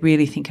communicate. They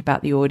really think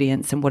about the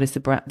audience and what is the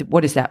brand, what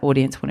does that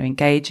audience want to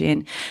engage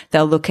in.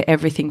 They'll look at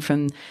everything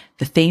from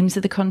the themes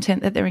of the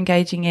content that they're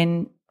engaging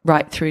in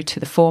right through to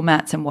the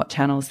formats and what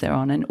channels they're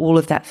on. And all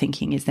of that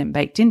thinking is then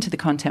baked into the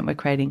content we're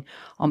creating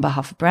on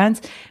behalf of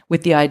brands,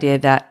 with the idea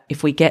that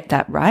if we get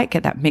that right,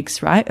 get that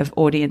mix right of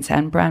audience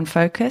and brand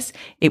focus,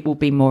 it will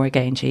be more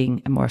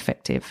engaging and more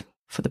effective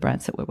for the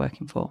brands that we're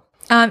working for.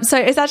 So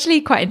it's actually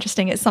quite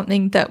interesting. It's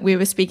something that we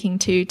were speaking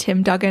to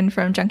Tim Duggan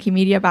from Junkie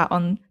Media about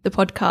on the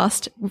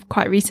podcast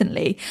quite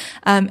recently.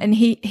 And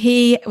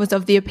he was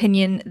of the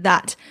opinion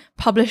that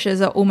publishers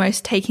are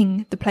almost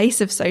taking the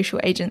place of social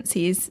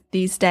agencies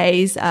these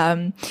days.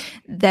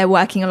 They're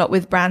working a lot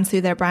with brands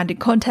through their branded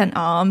content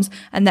arms,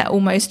 and they're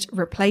almost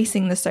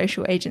replacing the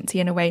social agency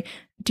in a way.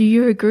 Do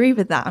you agree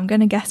with that? I'm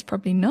going to guess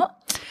probably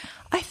not.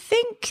 I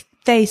think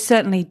they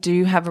certainly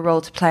do have a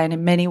role to play, and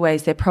in many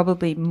ways they're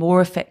probably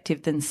more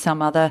effective than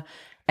some other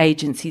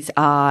agencies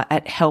are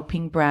at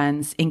helping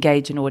brands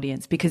engage an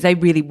audience, because they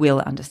really will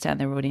understand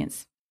their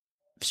audience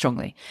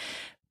strongly.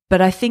 But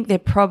I think they're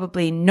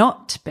probably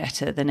not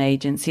better than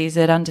agencies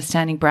at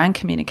understanding brand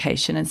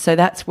communication. And so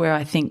that's where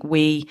I think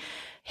we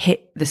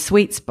hit the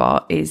sweet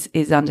spot, is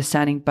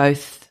understanding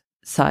both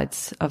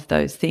sides of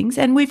those things.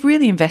 And we've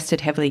really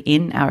invested heavily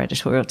in our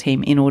editorial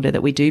team in order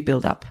that we do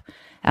build up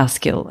our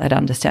skill at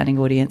understanding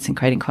audience and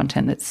creating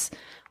content that's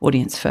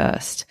audience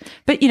first.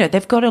 But, you know,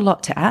 they've got a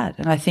lot to add.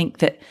 And I think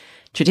that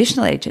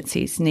traditional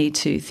agencies need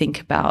to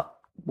think about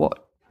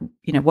what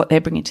you know, what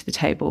they're bringing to the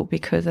table,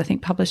 because I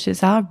think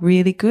publishers are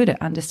really good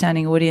at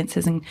understanding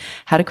audiences and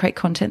how to create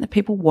content that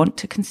people want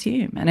to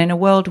consume. And in a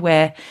world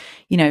where,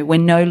 you know, we're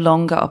no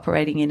longer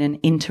operating in an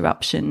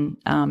interruption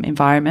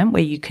environment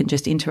where you can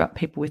just interrupt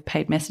people with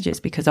paid messages,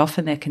 because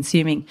often they're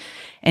consuming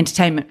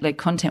entertainment-led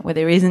content where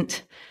there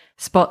isn't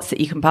spots that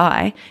you can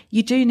buy,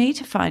 you do need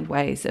to find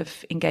ways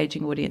of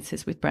engaging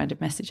audiences with branded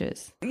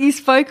messages. You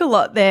spoke a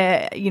lot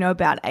there, you know,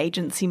 about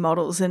agency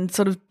models, and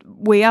sort of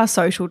We Are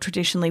Social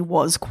traditionally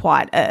was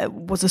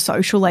a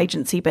social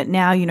agency, but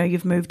now, you know,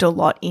 you've moved a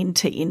lot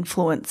into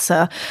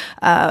influencer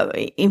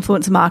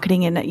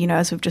marketing, and, you know,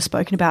 as we've just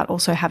spoken about,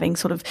 also having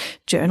sort of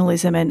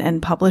journalism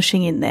and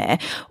publishing in there.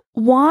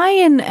 Why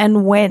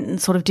and when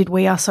sort of did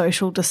We Are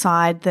Social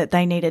decide that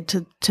they needed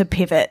to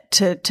pivot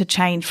to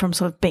change from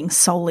sort of being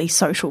solely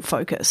social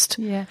focused?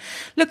 Yeah.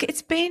 Look,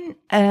 it's been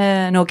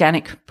an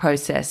organic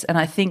process, and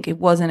I think it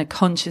wasn't a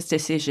conscious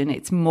decision.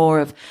 It's more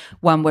of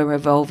one we're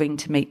evolving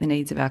to meet the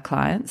needs of our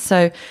clients.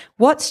 So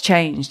what's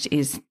changed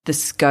is the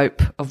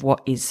scope of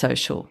what is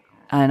social.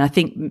 And I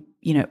think,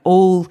 you know,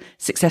 all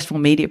successful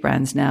media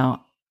brands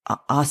now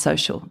are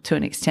social to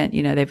an extent.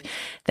 You know,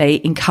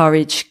 they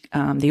encourage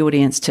the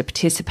audience to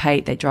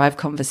participate, they drive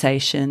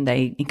conversation,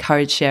 they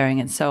encourage sharing,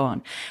 and so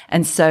on.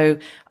 And so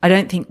I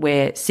don't think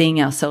we're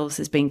seeing ourselves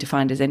as being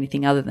defined as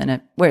anything other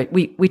than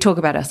we talk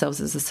about ourselves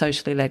as a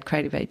socially led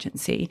creative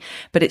agency,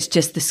 but it's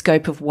just the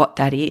scope of what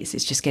that is.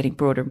 It's just getting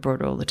broader and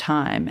broader all the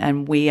time.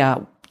 And we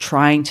are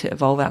trying to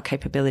evolve our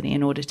capability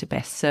in order to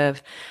best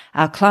serve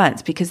our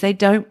clients, because they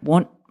don't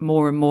want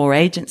more and more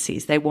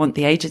agencies. They want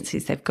the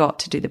agencies they've got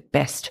to do the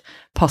best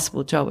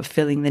possible job of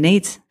filling the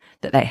needs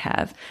that they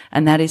have.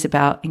 And that is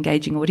about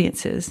engaging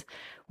audiences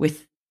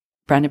with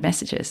branded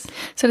messages.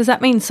 So does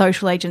that mean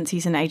social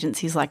agencies and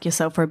agencies like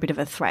yourself are a bit of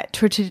a threat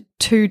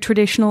to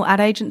traditional ad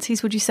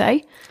agencies, would you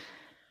say?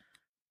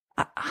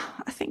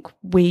 I think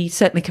we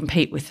certainly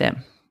compete with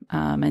them.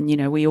 And, you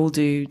know, we all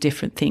do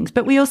different things,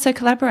 but we also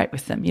collaborate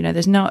with them. You know,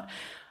 there's not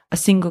a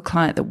single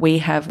client that we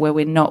have where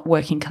we're not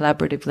working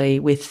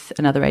collaboratively with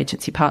another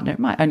agency partner. It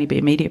might only be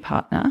a media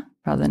partner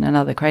rather than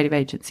another creative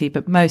agency,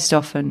 but most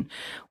often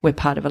we're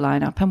part of a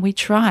lineup, and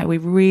we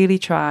really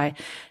try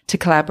to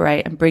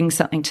collaborate and bring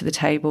something to the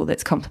table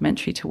that's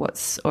complementary to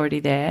what's already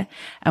there.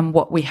 And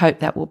what we hope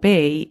that will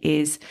be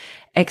is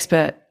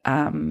expert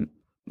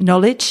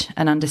knowledge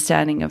and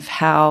understanding of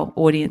how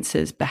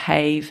audiences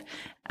behave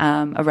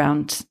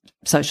around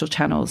social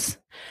channels.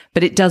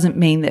 But it doesn't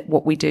mean that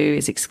what we do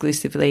is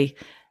exclusively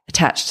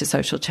attached to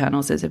social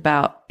channels. It's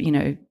about, you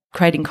know,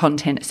 creating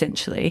content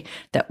essentially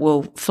that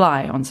will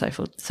fly on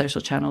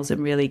social channels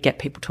and really get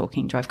people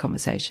talking, drive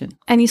conversation.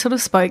 And you sort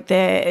of spoke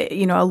there,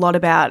 you know, a lot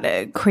about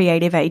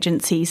creative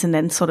agencies and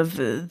then sort of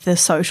the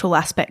social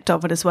aspect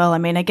of it as well. I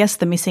mean, I guess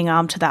the missing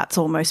arm to that's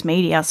almost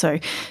media. So,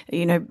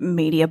 you know,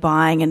 media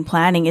buying and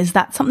planning. Is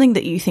that something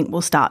that you think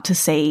we'll start to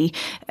see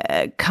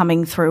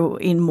coming through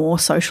in more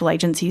social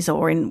agencies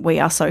or in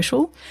We Are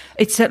Social?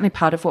 It's certainly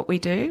part of what we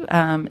do.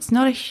 It's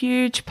not a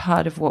huge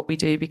part of what we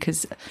do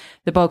because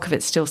the bulk of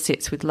it still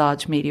sits with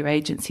large media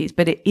agencies,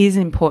 but it is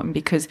important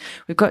because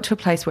we've got to a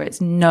place where it's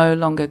no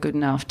longer good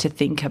enough to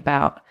think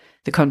about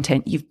the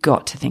content. You've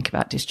got to think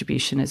about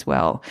distribution as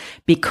well,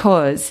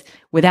 because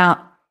without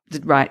the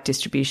right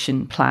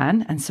distribution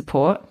plan and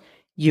support,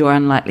 you're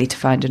unlikely to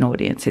find an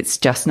audience. It's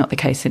just not the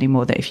case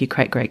anymore that if you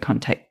create great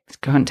content,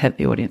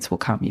 the audience will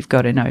come. You've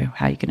got to know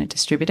how you're going to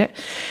distribute it.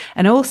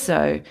 And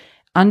also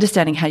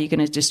understanding how you're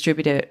going to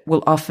distribute it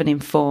will often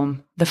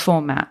inform the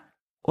format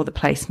or the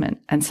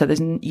placement. And so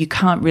you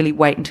can't really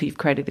wait until you've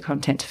created the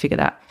content to figure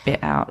that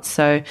bit out.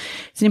 So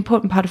it's an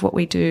important part of what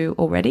we do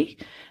already.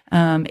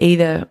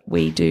 Either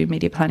we do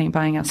media planning and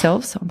buying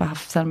ourselves on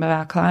behalf of some of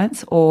our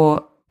clients,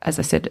 or, as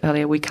I said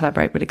earlier, we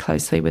collaborate really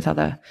closely with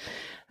other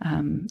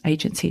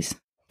agencies.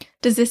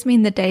 Does this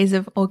mean the days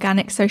of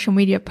organic social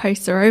media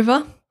posts are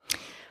over?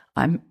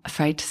 I'm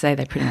afraid to say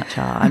they pretty much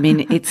are. I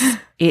mean,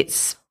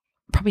 it's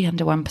probably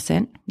under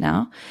 1%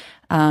 now.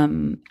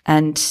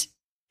 And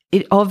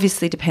it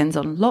obviously depends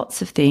on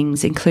lots of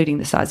things, including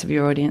the size of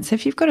your audience. So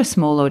if you've got a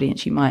small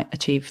audience, you might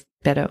achieve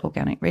better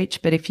organic reach.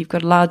 But if you've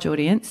got a large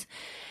audience,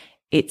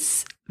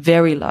 it's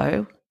very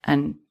low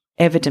and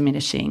ever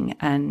diminishing.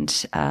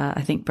 And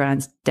I think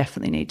brands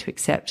definitely need to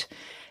accept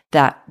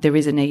that there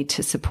is a need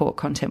to support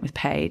content with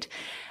paid.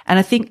 And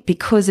I think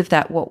because of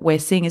that, what we're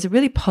seeing is a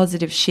really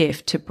positive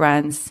shift to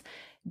brands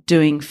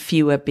doing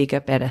fewer, bigger,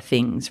 better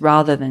things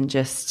rather than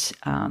just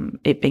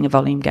it being a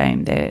volume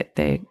game.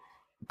 They're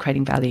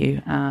creating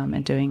value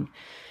and doing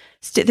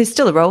there's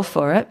still a role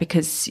for it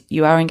because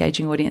you are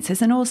engaging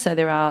audiences, and also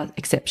there are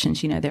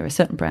exceptions. You know, there are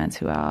certain brands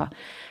who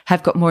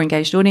have got more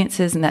engaged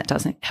audiences and that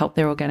doesn't help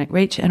their organic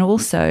reach, and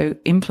also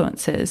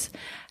influencers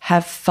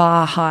have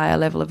far higher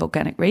level of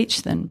organic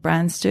reach than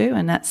brands do,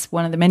 and that's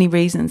one of the many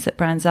reasons that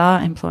brands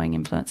are employing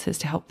influencers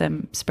to help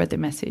them spread their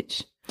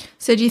message.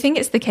 So do you think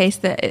it's the case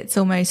that it's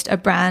almost a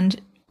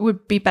brand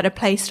would be better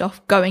placed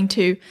off going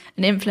to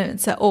an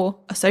influencer or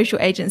a social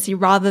agency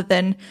rather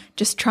than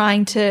just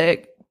trying to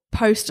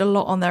post a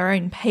lot on their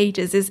own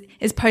pages.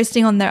 Is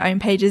posting on their own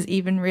pages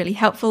even really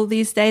helpful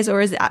these days,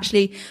 or is it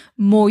actually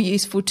more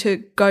useful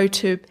to go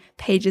to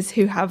pages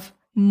who have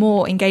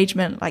more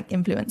engagement, like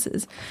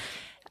influencers?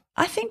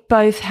 I think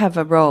both have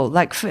a role.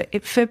 Like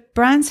for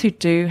brands who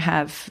do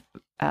have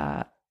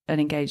an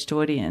engaged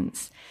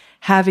audience,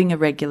 having a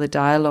regular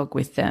dialogue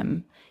with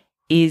them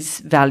is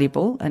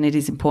valuable and it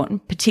is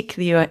important,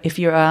 particularly if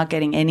you are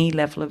getting any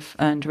level of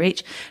earned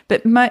reach.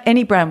 But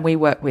any brand we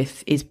work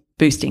with is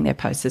boosting their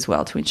posts as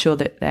well to ensure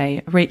that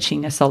they are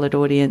reaching a solid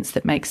audience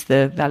that makes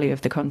the value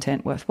of the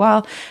content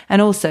worthwhile.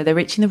 And also they're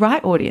reaching the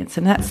right audience.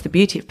 And that's the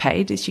beauty of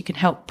paid, is you can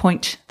help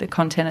point the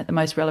content at the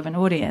most relevant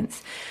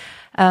audience.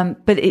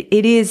 But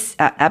it is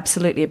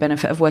absolutely a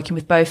benefit of working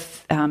with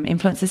both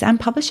influencers and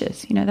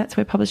publishers. You know, that's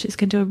where publishers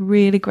can do a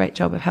really great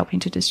job of helping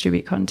to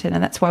distribute content.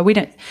 And that's why we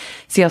don't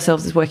see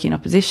ourselves as working in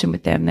opposition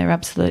with them. They're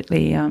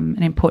absolutely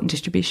an important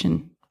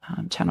distribution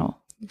channel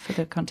for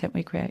the content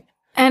we create.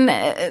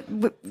 And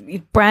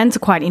brands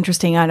are quite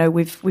interesting. I know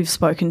we've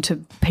spoken to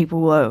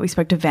people. We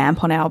spoke to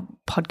Vamp on our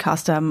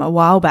podcast a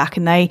while back,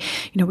 and they,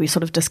 we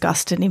sort of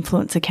discussed an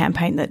influencer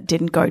campaign that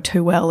didn't go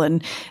too well.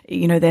 And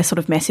their sort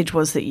of message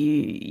was that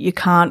you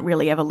can't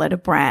really ever let a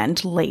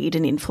brand lead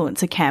an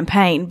influencer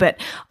campaign. But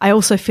I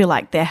also feel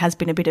like there has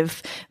been a bit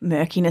of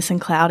murkiness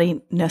and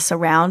cloudiness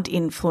around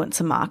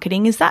influencer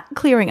marketing. Is that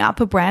clearing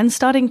up? Are brands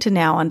starting to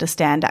now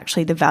understand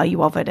actually the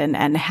value of it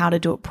and how to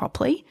do it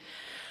properly?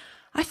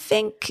 I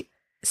think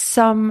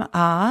some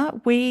are.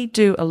 We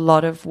do a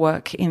lot of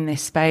work in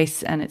this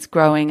space and it's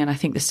growing, and I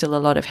think there's still a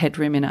lot of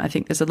headroom in it. I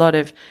think there's a lot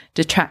of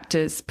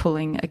detractors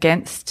pulling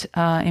against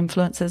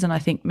influencers, and I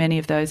think many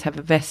of those have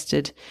a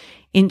vested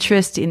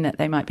interest in that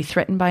they might be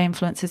threatened by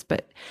influencers.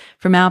 But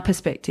from our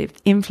perspective,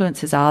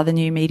 influencers are the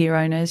new media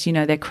owners.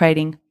 They're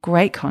creating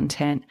great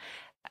content.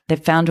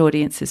 They've found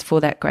audiences for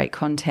that great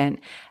content,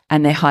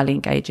 and they're highly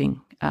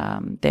engaging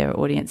their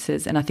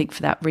audiences. And I think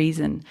for that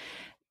reason,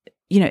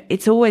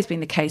 it's always been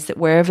the case that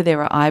wherever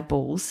there are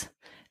eyeballs,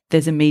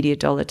 there's a media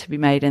dollar to be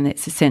made, and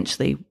it's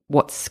essentially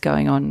what's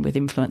going on with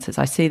influencers.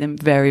 I see them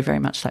very, very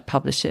much like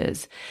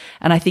publishers.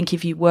 And I think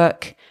if you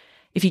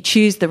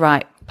choose the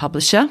right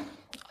publisher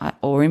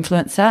or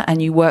influencer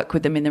and you work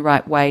with them in the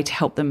right way to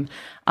help them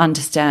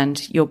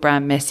understand your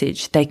brand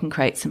message, they can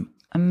create some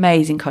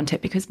amazing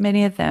content, because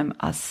many of them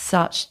are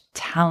such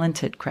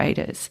talented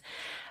creators.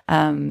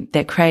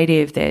 They're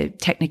creative, they're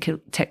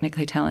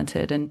technically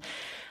talented, and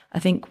I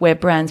think where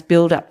brands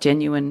build up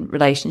genuine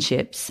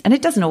relationships, and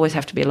it doesn't always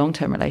have to be a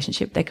long-term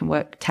relationship, they can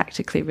work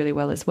tactically really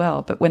well as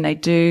well. But when they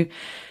do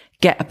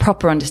get a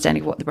proper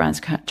understanding of what the brand's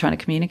trying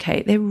to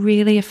communicate, they're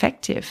really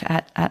effective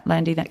at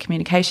landing that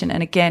communication.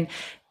 And again,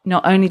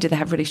 not only do they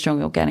have really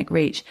strong organic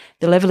reach,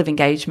 the level of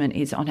engagement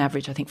is on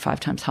average, I think, 5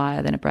 times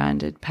higher than a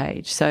branded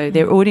page. So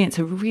their audience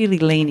are really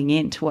leaning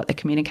into what they're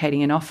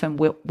communicating, and often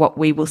what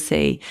we will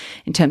see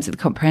in terms of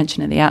the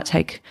comprehension and the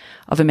outtake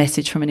of a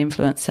message from an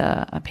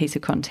influencer, a piece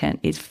of content,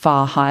 is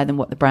far higher than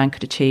what the brand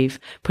could achieve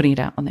putting it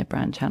out on their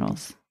brand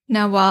channels.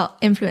 Now, while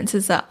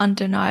influencers are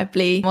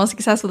undeniably more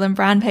successful than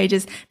brand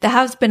pages, there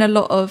has been a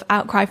lot of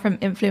outcry from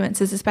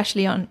influencers,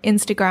 especially on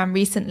Instagram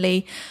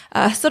recently,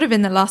 sort of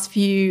in the last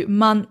few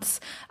months,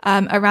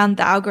 around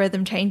the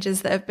algorithm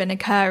changes that have been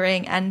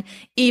occurring. And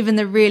even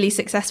the really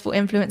successful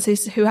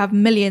influencers who have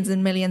millions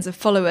and millions of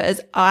followers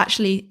are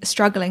actually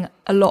struggling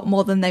a lot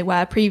more than they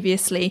were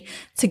previously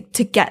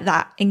to get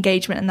that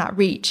engagement and that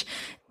reach.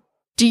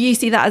 Do you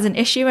see that as an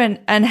issue,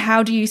 and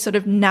how do you sort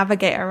of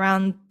navigate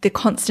around the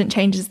constant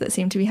changes that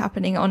seem to be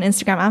happening on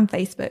Instagram and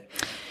Facebook?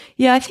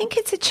 Yeah, I think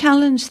it's a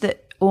challenge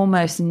that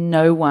almost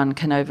no one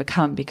can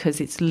overcome, because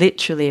it's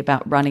literally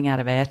about running out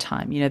of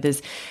airtime.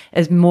 There's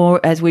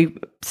as we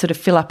sort of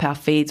fill up our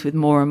feeds with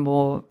more and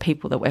more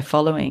people that we're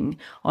following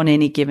on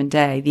any given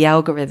day, the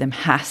algorithm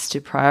has to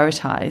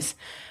prioritize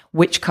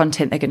which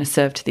content they're going to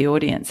serve to the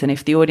audience. And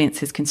if the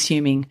audience is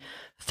consuming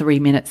 3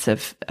 minutes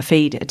of a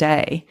feed a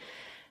day,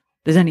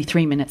 there's only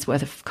 3 minutes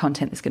worth of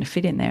content that's going to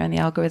fit in there, and the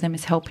algorithm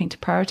is helping to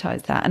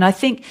prioritize that. And I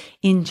think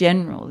in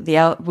general,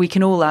 we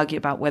can all argue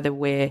about whether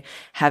we're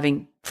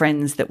having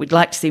friends that we'd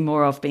like to see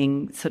more of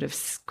being sort of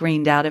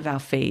screened out of our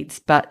feeds,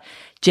 but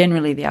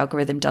generally the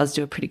algorithm does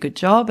do a pretty good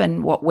job.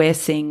 And what we're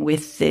seeing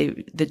with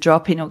the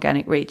drop in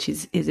organic reach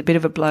is a bit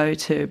of a blow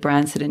to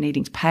brands that are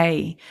needing to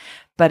pay,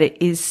 but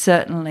it is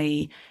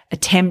certainly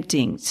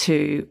attempting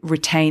to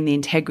retain the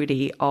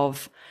integrity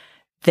of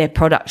their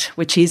product,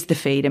 which is the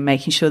feed, and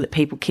making sure that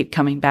people keep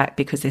coming back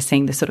because they're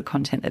seeing the sort of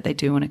content that they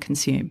do want to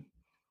consume.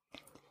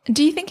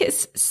 Do you think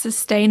it's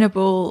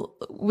sustainable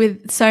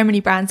with so many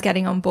brands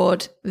getting on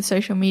board with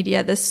social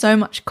media? There's so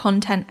much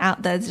content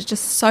out there. There's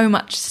just so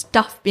much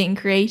stuff being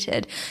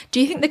created.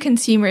 Do you think the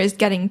consumer is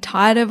getting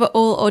tired of it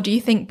all, or do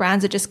you think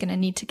brands are just going to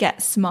need to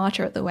get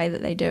smarter at the way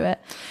that they do it?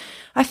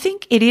 I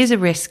think it is a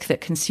risk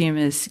that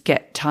consumers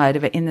get tired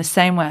of it, in the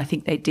same way I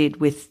think they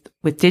did with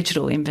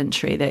digital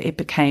inventory, that it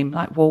became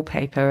like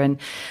wallpaper. And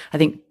I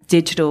think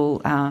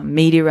digital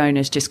media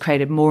owners just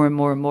created more and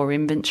more and more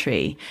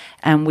inventory,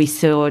 and we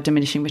saw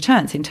diminishing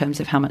returns in terms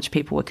of how much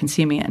people were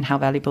consuming it and how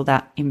valuable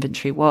that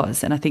inventory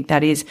was. And I think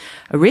that is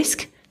a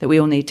risk that we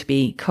all need to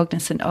be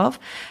cognizant of.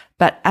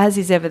 But as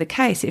is ever the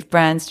case, if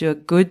brands do a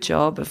good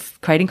job of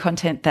creating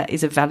content that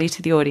is of value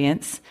to the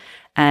audience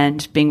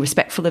and being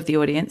respectful of the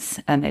audience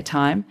and their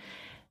time,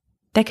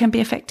 they can be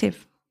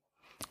effective.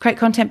 Create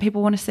content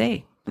people want to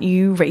see.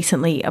 You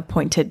recently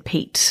appointed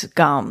Pete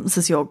Gums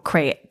as your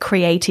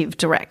creative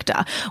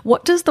director.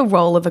 What does the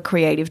role of a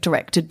creative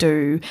director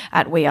do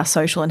at We Are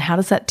Social, and how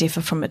does that differ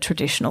from a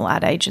traditional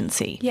ad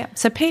agency? Yeah,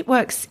 so Pete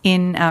works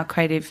in our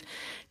creative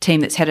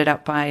team that's headed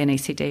up by an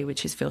ECD,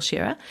 which is Phil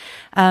Shearer.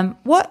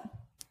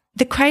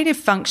 The creative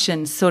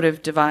function sort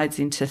of divides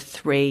into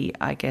three,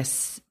 I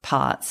guess,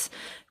 parts.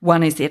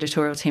 One is the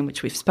editorial team,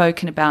 which we've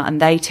spoken about, and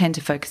they tend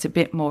to focus a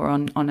bit more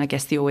on I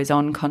guess, the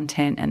always-on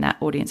content and that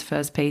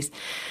audience-first piece.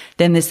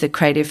 Then there's the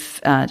creative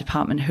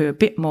department, who are a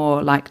bit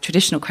more like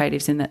traditional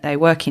creatives in that they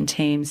work in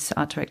teams,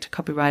 art director,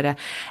 copywriter,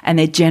 and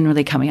they're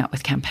generally coming up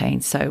with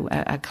campaigns. So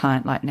a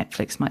client like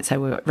Netflix might say,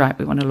 well, right,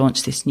 we want to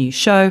launch this new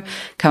show,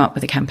 come up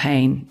with a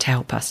campaign to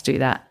help us do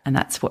that. And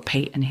that's what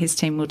Pete and his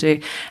team will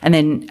do. And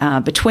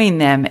then between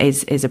them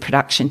is a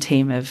production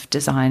team of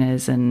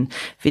designers and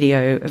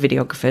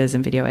videographers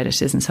and video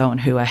editors and so on,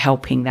 who are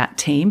helping that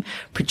team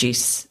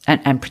produce,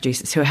 and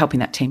producers who are helping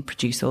that team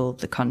produce all of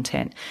the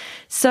content.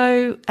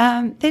 So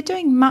they're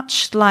doing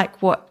much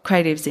like what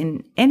creatives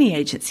in any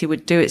agency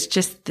would do. It's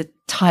just the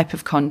type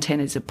of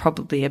content is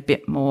probably a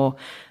bit more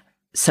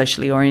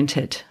socially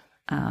oriented.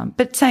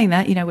 But saying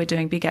that, we're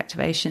doing big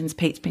activations.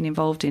 Pete's been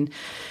involved in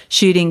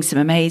shooting some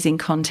amazing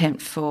content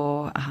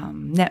for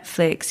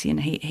Netflix.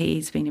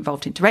 He's been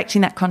involved in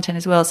directing that content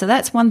as well. So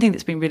that's one thing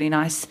that's been really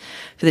nice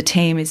for the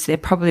team, is they're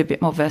probably a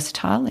bit more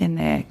versatile in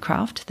their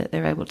craft, that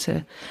they're able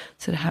to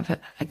sort of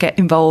get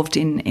involved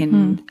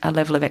in a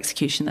level of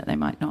execution that they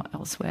might not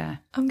elsewhere.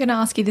 I'm going to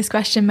ask you this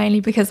question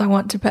mainly because I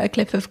want to put a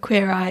clip of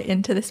Queer Eye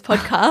into this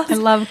podcast. I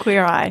love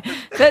Queer Eye.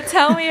 But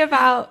tell me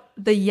about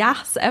the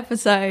Yas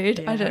episode.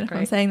 Yeah, I don't know if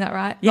I'm saying that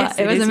right. Yes,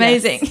 but it was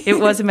amazing. Yes. It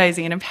was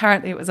amazing. And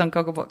apparently it was on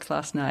Gogglebox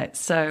last night.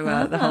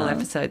 So the whole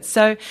episode.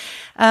 So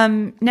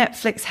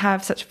Netflix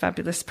have such a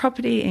fabulous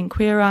property in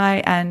Queer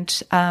Eye,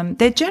 and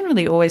they're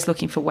generally always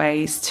looking for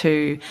ways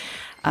to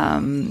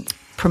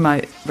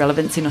promote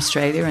relevance in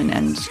Australia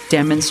and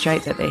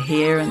demonstrate that they're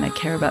here and they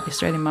care about the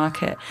Australian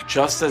market.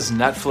 Just as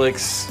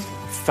Netflix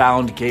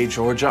found Gay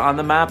Georgia on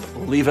the map,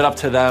 leave it up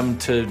to them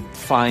to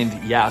find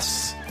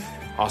Yes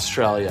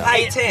Australia.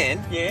 Hey,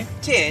 Tan. Yeah?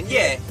 Tan,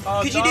 yeah.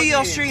 Could you do your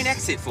Australian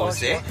accent for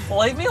us there?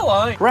 Leave me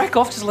alone. Rack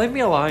off, just leave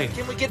me alone.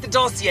 Can we get the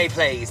dossier,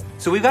 please?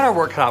 So we've got our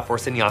work cut out for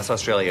us in Yas,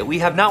 Australia. We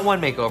have not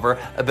one makeover,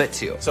 but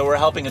two. So we're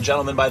helping a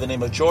gentleman by the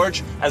name of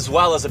George, as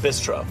well as a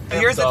bistro.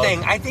 Here's the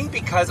thing. I think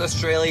because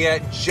Australia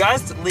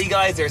just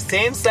legalized their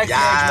same-sex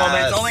marriage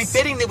moment, it's only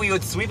fitting that we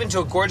would sweep into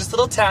a gorgeous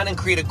little town and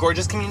create a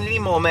gorgeous community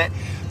moment.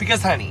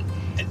 Because, honey,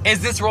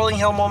 is this Rolling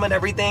Hill moment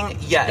everything?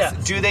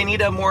 Yes. Do they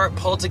need a more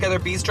pulled-together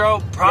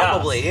bistro?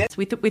 Probably. Yes.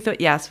 We thought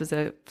Yes was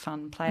a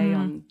fun play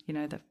on,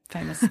 the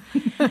famous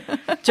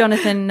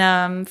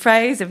Jonathan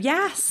phrase of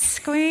Yes,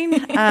 Queen.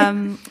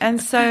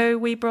 And so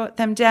we brought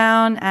them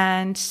down,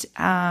 and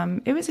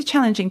it was a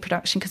challenging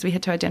production because we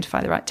had to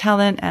identify the right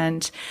talent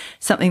and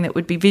something that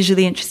would be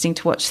visually interesting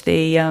to watch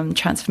the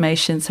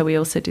transformation. So we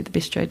also did the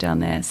bistro down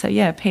there. So,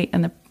 yeah, Pete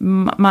and the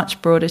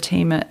much broader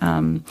team at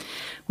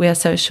We Are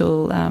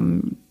Social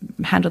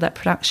handled that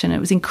production. It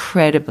was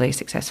incredibly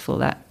successful,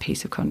 that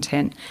piece of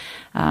content,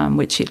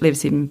 which it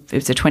was a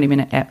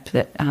 20-minute ep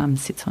that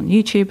sits on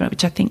YouTube,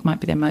 which I think might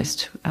be their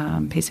most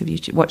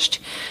watched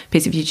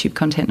piece of YouTube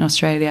content in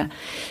Australia.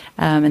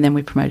 And then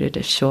we promoted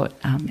a short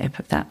ep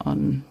of that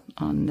on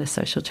the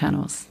social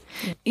channels.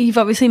 You've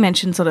obviously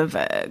mentioned sort of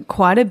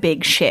quite a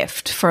big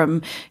shift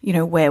from,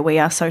 where We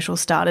Are Social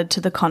started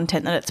to the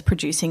content that it's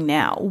producing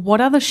now.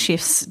 What other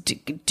shifts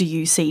do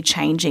you see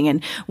changing,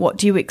 and what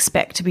do you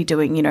expect to be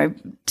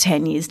doing,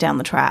 10 years down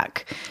the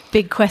track?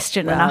 Big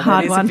question, and a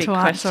hard one to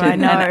answer, I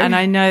know. And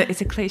I know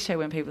it's a cliche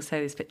when people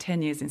say this, but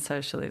 10 years in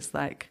social is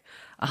like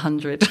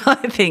 100. I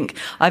think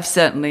I've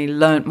certainly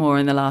learnt more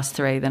in the last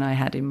 3 than I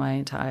had in my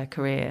entire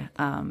career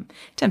in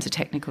terms of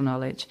technical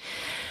knowledge.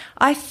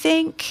 I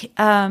think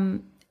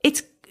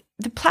it's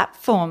the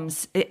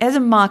platforms as a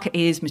market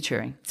is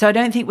maturing. So I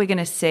don't think we're going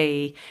to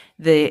see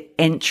the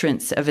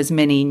entrance of as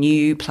many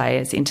new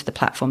players into the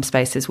platform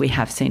space as we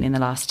have seen in the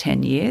last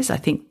 10 years. I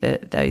think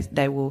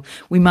that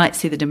we might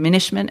see the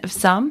diminishment of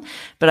some,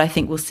 but I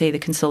think we'll see the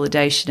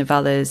consolidation of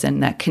others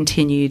and that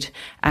continued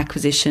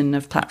acquisition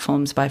of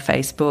platforms by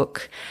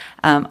Facebook.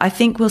 I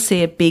think we'll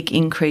see a big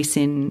increase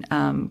in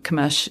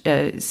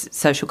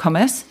social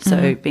commerce,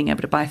 so being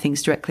able to buy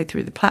things directly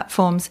through the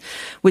platforms,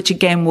 which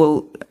again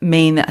will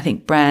mean that I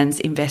think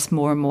brands invest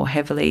more and more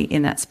heavily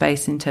in that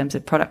space in terms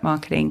of product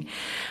marketing.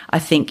 I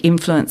think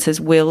influencers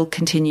will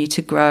continue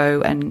to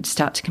grow and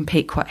start to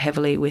compete quite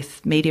heavily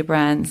with media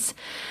brands.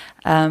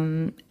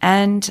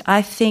 And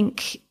I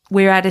think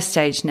we're at a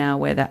stage now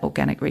where that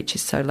organic reach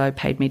is so low,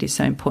 paid media is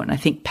so important. I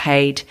think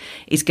paid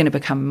is going to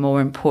become a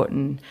more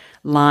important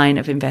line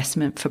of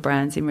investment for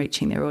brands in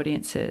reaching their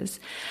audiences.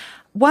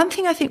 One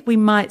thing I think we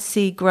might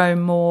see grow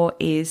more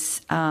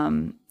is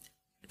kind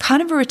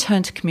of a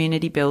return to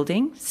community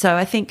building. So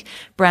I think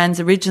brands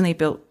originally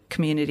built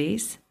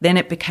communities, then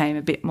it became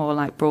a bit more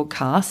like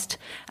broadcast.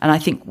 And I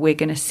think we're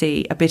going to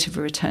see a bit of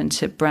a return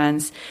to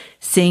brands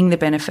seeing the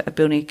benefit of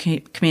building a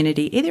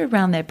community either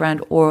around their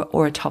brand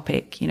or a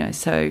topic,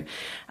 so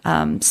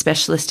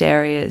specialist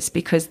areas,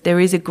 because there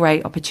is a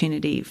great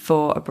opportunity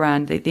for a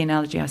brand. The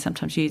analogy I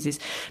sometimes use is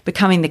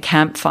becoming the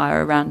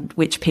campfire around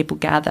which people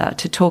gather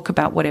to talk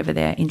about whatever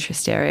their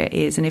interest area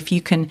is. And if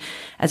you can,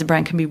 as a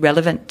brand, can be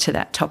relevant to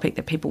that topic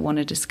that people want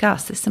to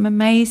discuss, there's some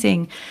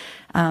amazing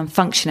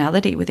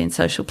functionality within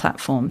social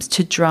platforms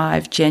to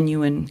drive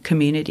genuine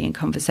community and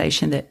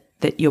conversation that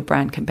your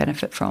brand can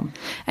benefit from.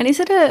 And is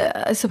it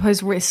I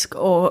suppose, risk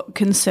or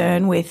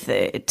concern with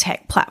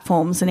tech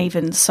platforms and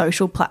even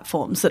social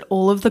platforms that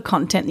all of the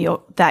content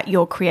that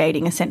you're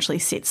creating essentially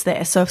sits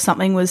there? So if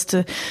something was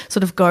to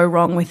sort of go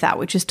wrong with that,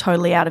 which is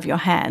totally out of your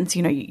hands,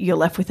 you're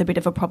left with a bit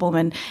of a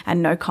problem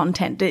and no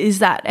content. Is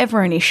that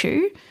ever an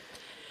issue?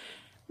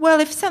 Well,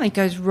 if something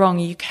goes wrong,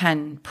 you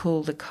can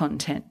pull the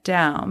content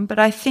down. But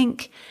I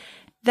think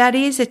that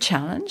is a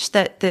challenge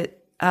that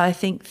I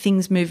think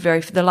things move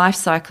the life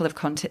cycle of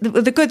content.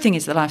 The good thing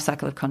is the life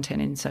cycle of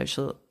content in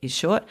social is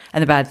short,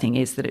 and the bad thing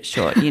is that it's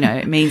short.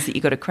 It means that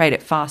you've got to create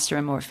it faster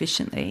and more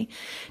efficiently,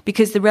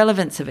 because the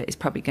relevance of it is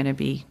probably going to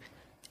be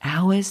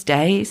hours,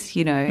 days.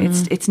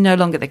 It's no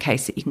longer the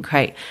case that you can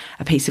create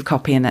a piece of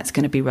copy and that's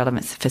going to be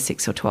relevant for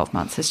 6 or 12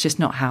 months. It's just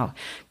not how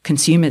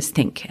consumers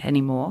think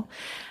anymore.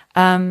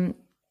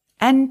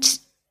 And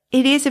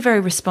it is a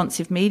very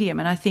responsive medium,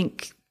 and I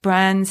think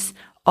brands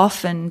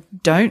often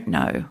don't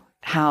know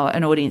how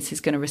an audience is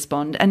going to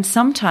respond. And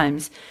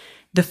sometimes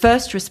the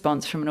first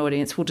response from an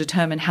audience will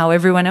determine how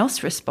everyone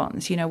else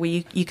responds.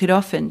 You could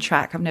often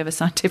track, I've never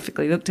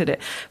scientifically looked at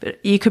it,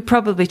 but you could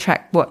probably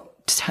track what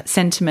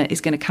sentiment is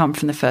going to come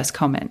from the first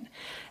comment,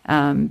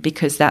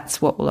 because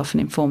that's what will often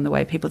inform the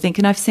way people think.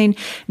 And I've seen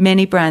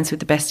many brands with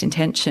the best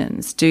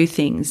intentions do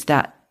things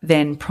that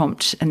then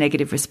prompt a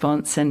negative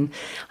response, and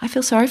I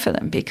feel sorry for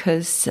them,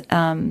 because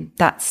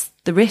that's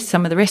the risk,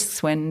 some of the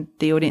risks when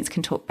the audience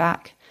can talk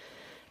back.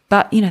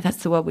 But,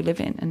 that's the world we live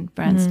in, and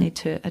brands need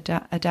to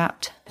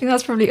adapt. I think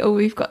that's probably all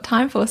we've got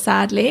time for,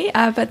 sadly.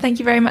 But thank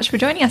you very much for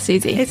joining us,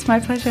 Susie. It's my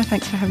pleasure.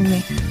 Thanks for having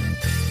me.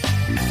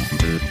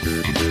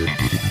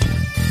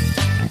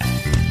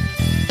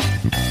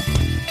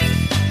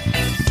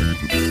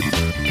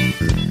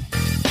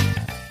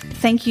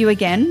 Thank you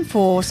again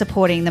for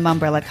supporting the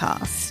Mumbrella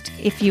Cast.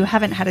 If you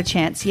haven't had a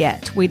chance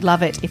yet, we'd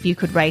love it if you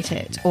could rate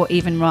it or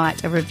even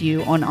write a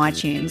review on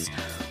iTunes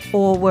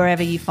or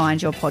wherever you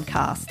find your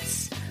podcasts.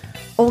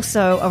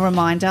 Also, a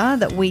reminder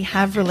that we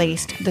have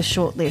released the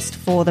shortlist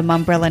for the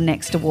Mumbrella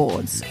Next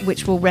Awards,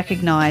 which will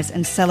recognise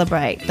and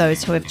celebrate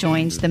those who have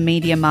joined the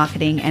media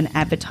marketing and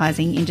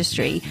advertising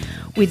industry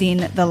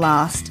within the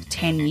last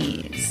 10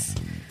 years.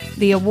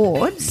 The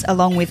awards,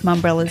 along with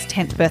Mumbrella's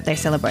 10th birthday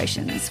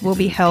celebrations, will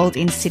be held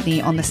in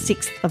Sydney on the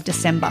 6th of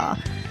December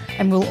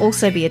and will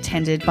also be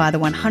attended by the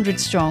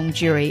 100-strong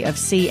jury of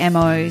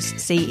CMOs,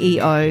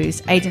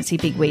 CEOs, agency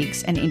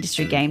bigwigs and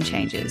industry game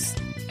changers.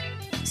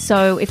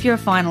 So if you're a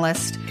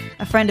finalist,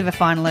 a friend of a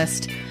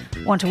finalist,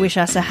 want to wish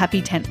us a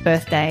happy 10th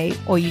birthday,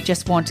 or you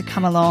just want to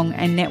come along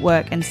and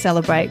network and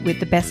celebrate with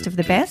the best of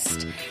the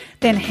best,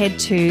 then head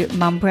to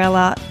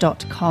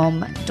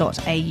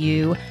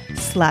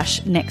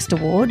mumbrella.com.au/Next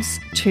Awards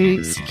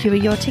to secure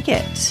your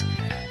ticket.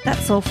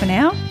 That's all for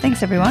now.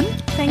 Thanks, everyone.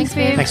 Thanks,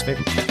 Viv. Thanks, Viv.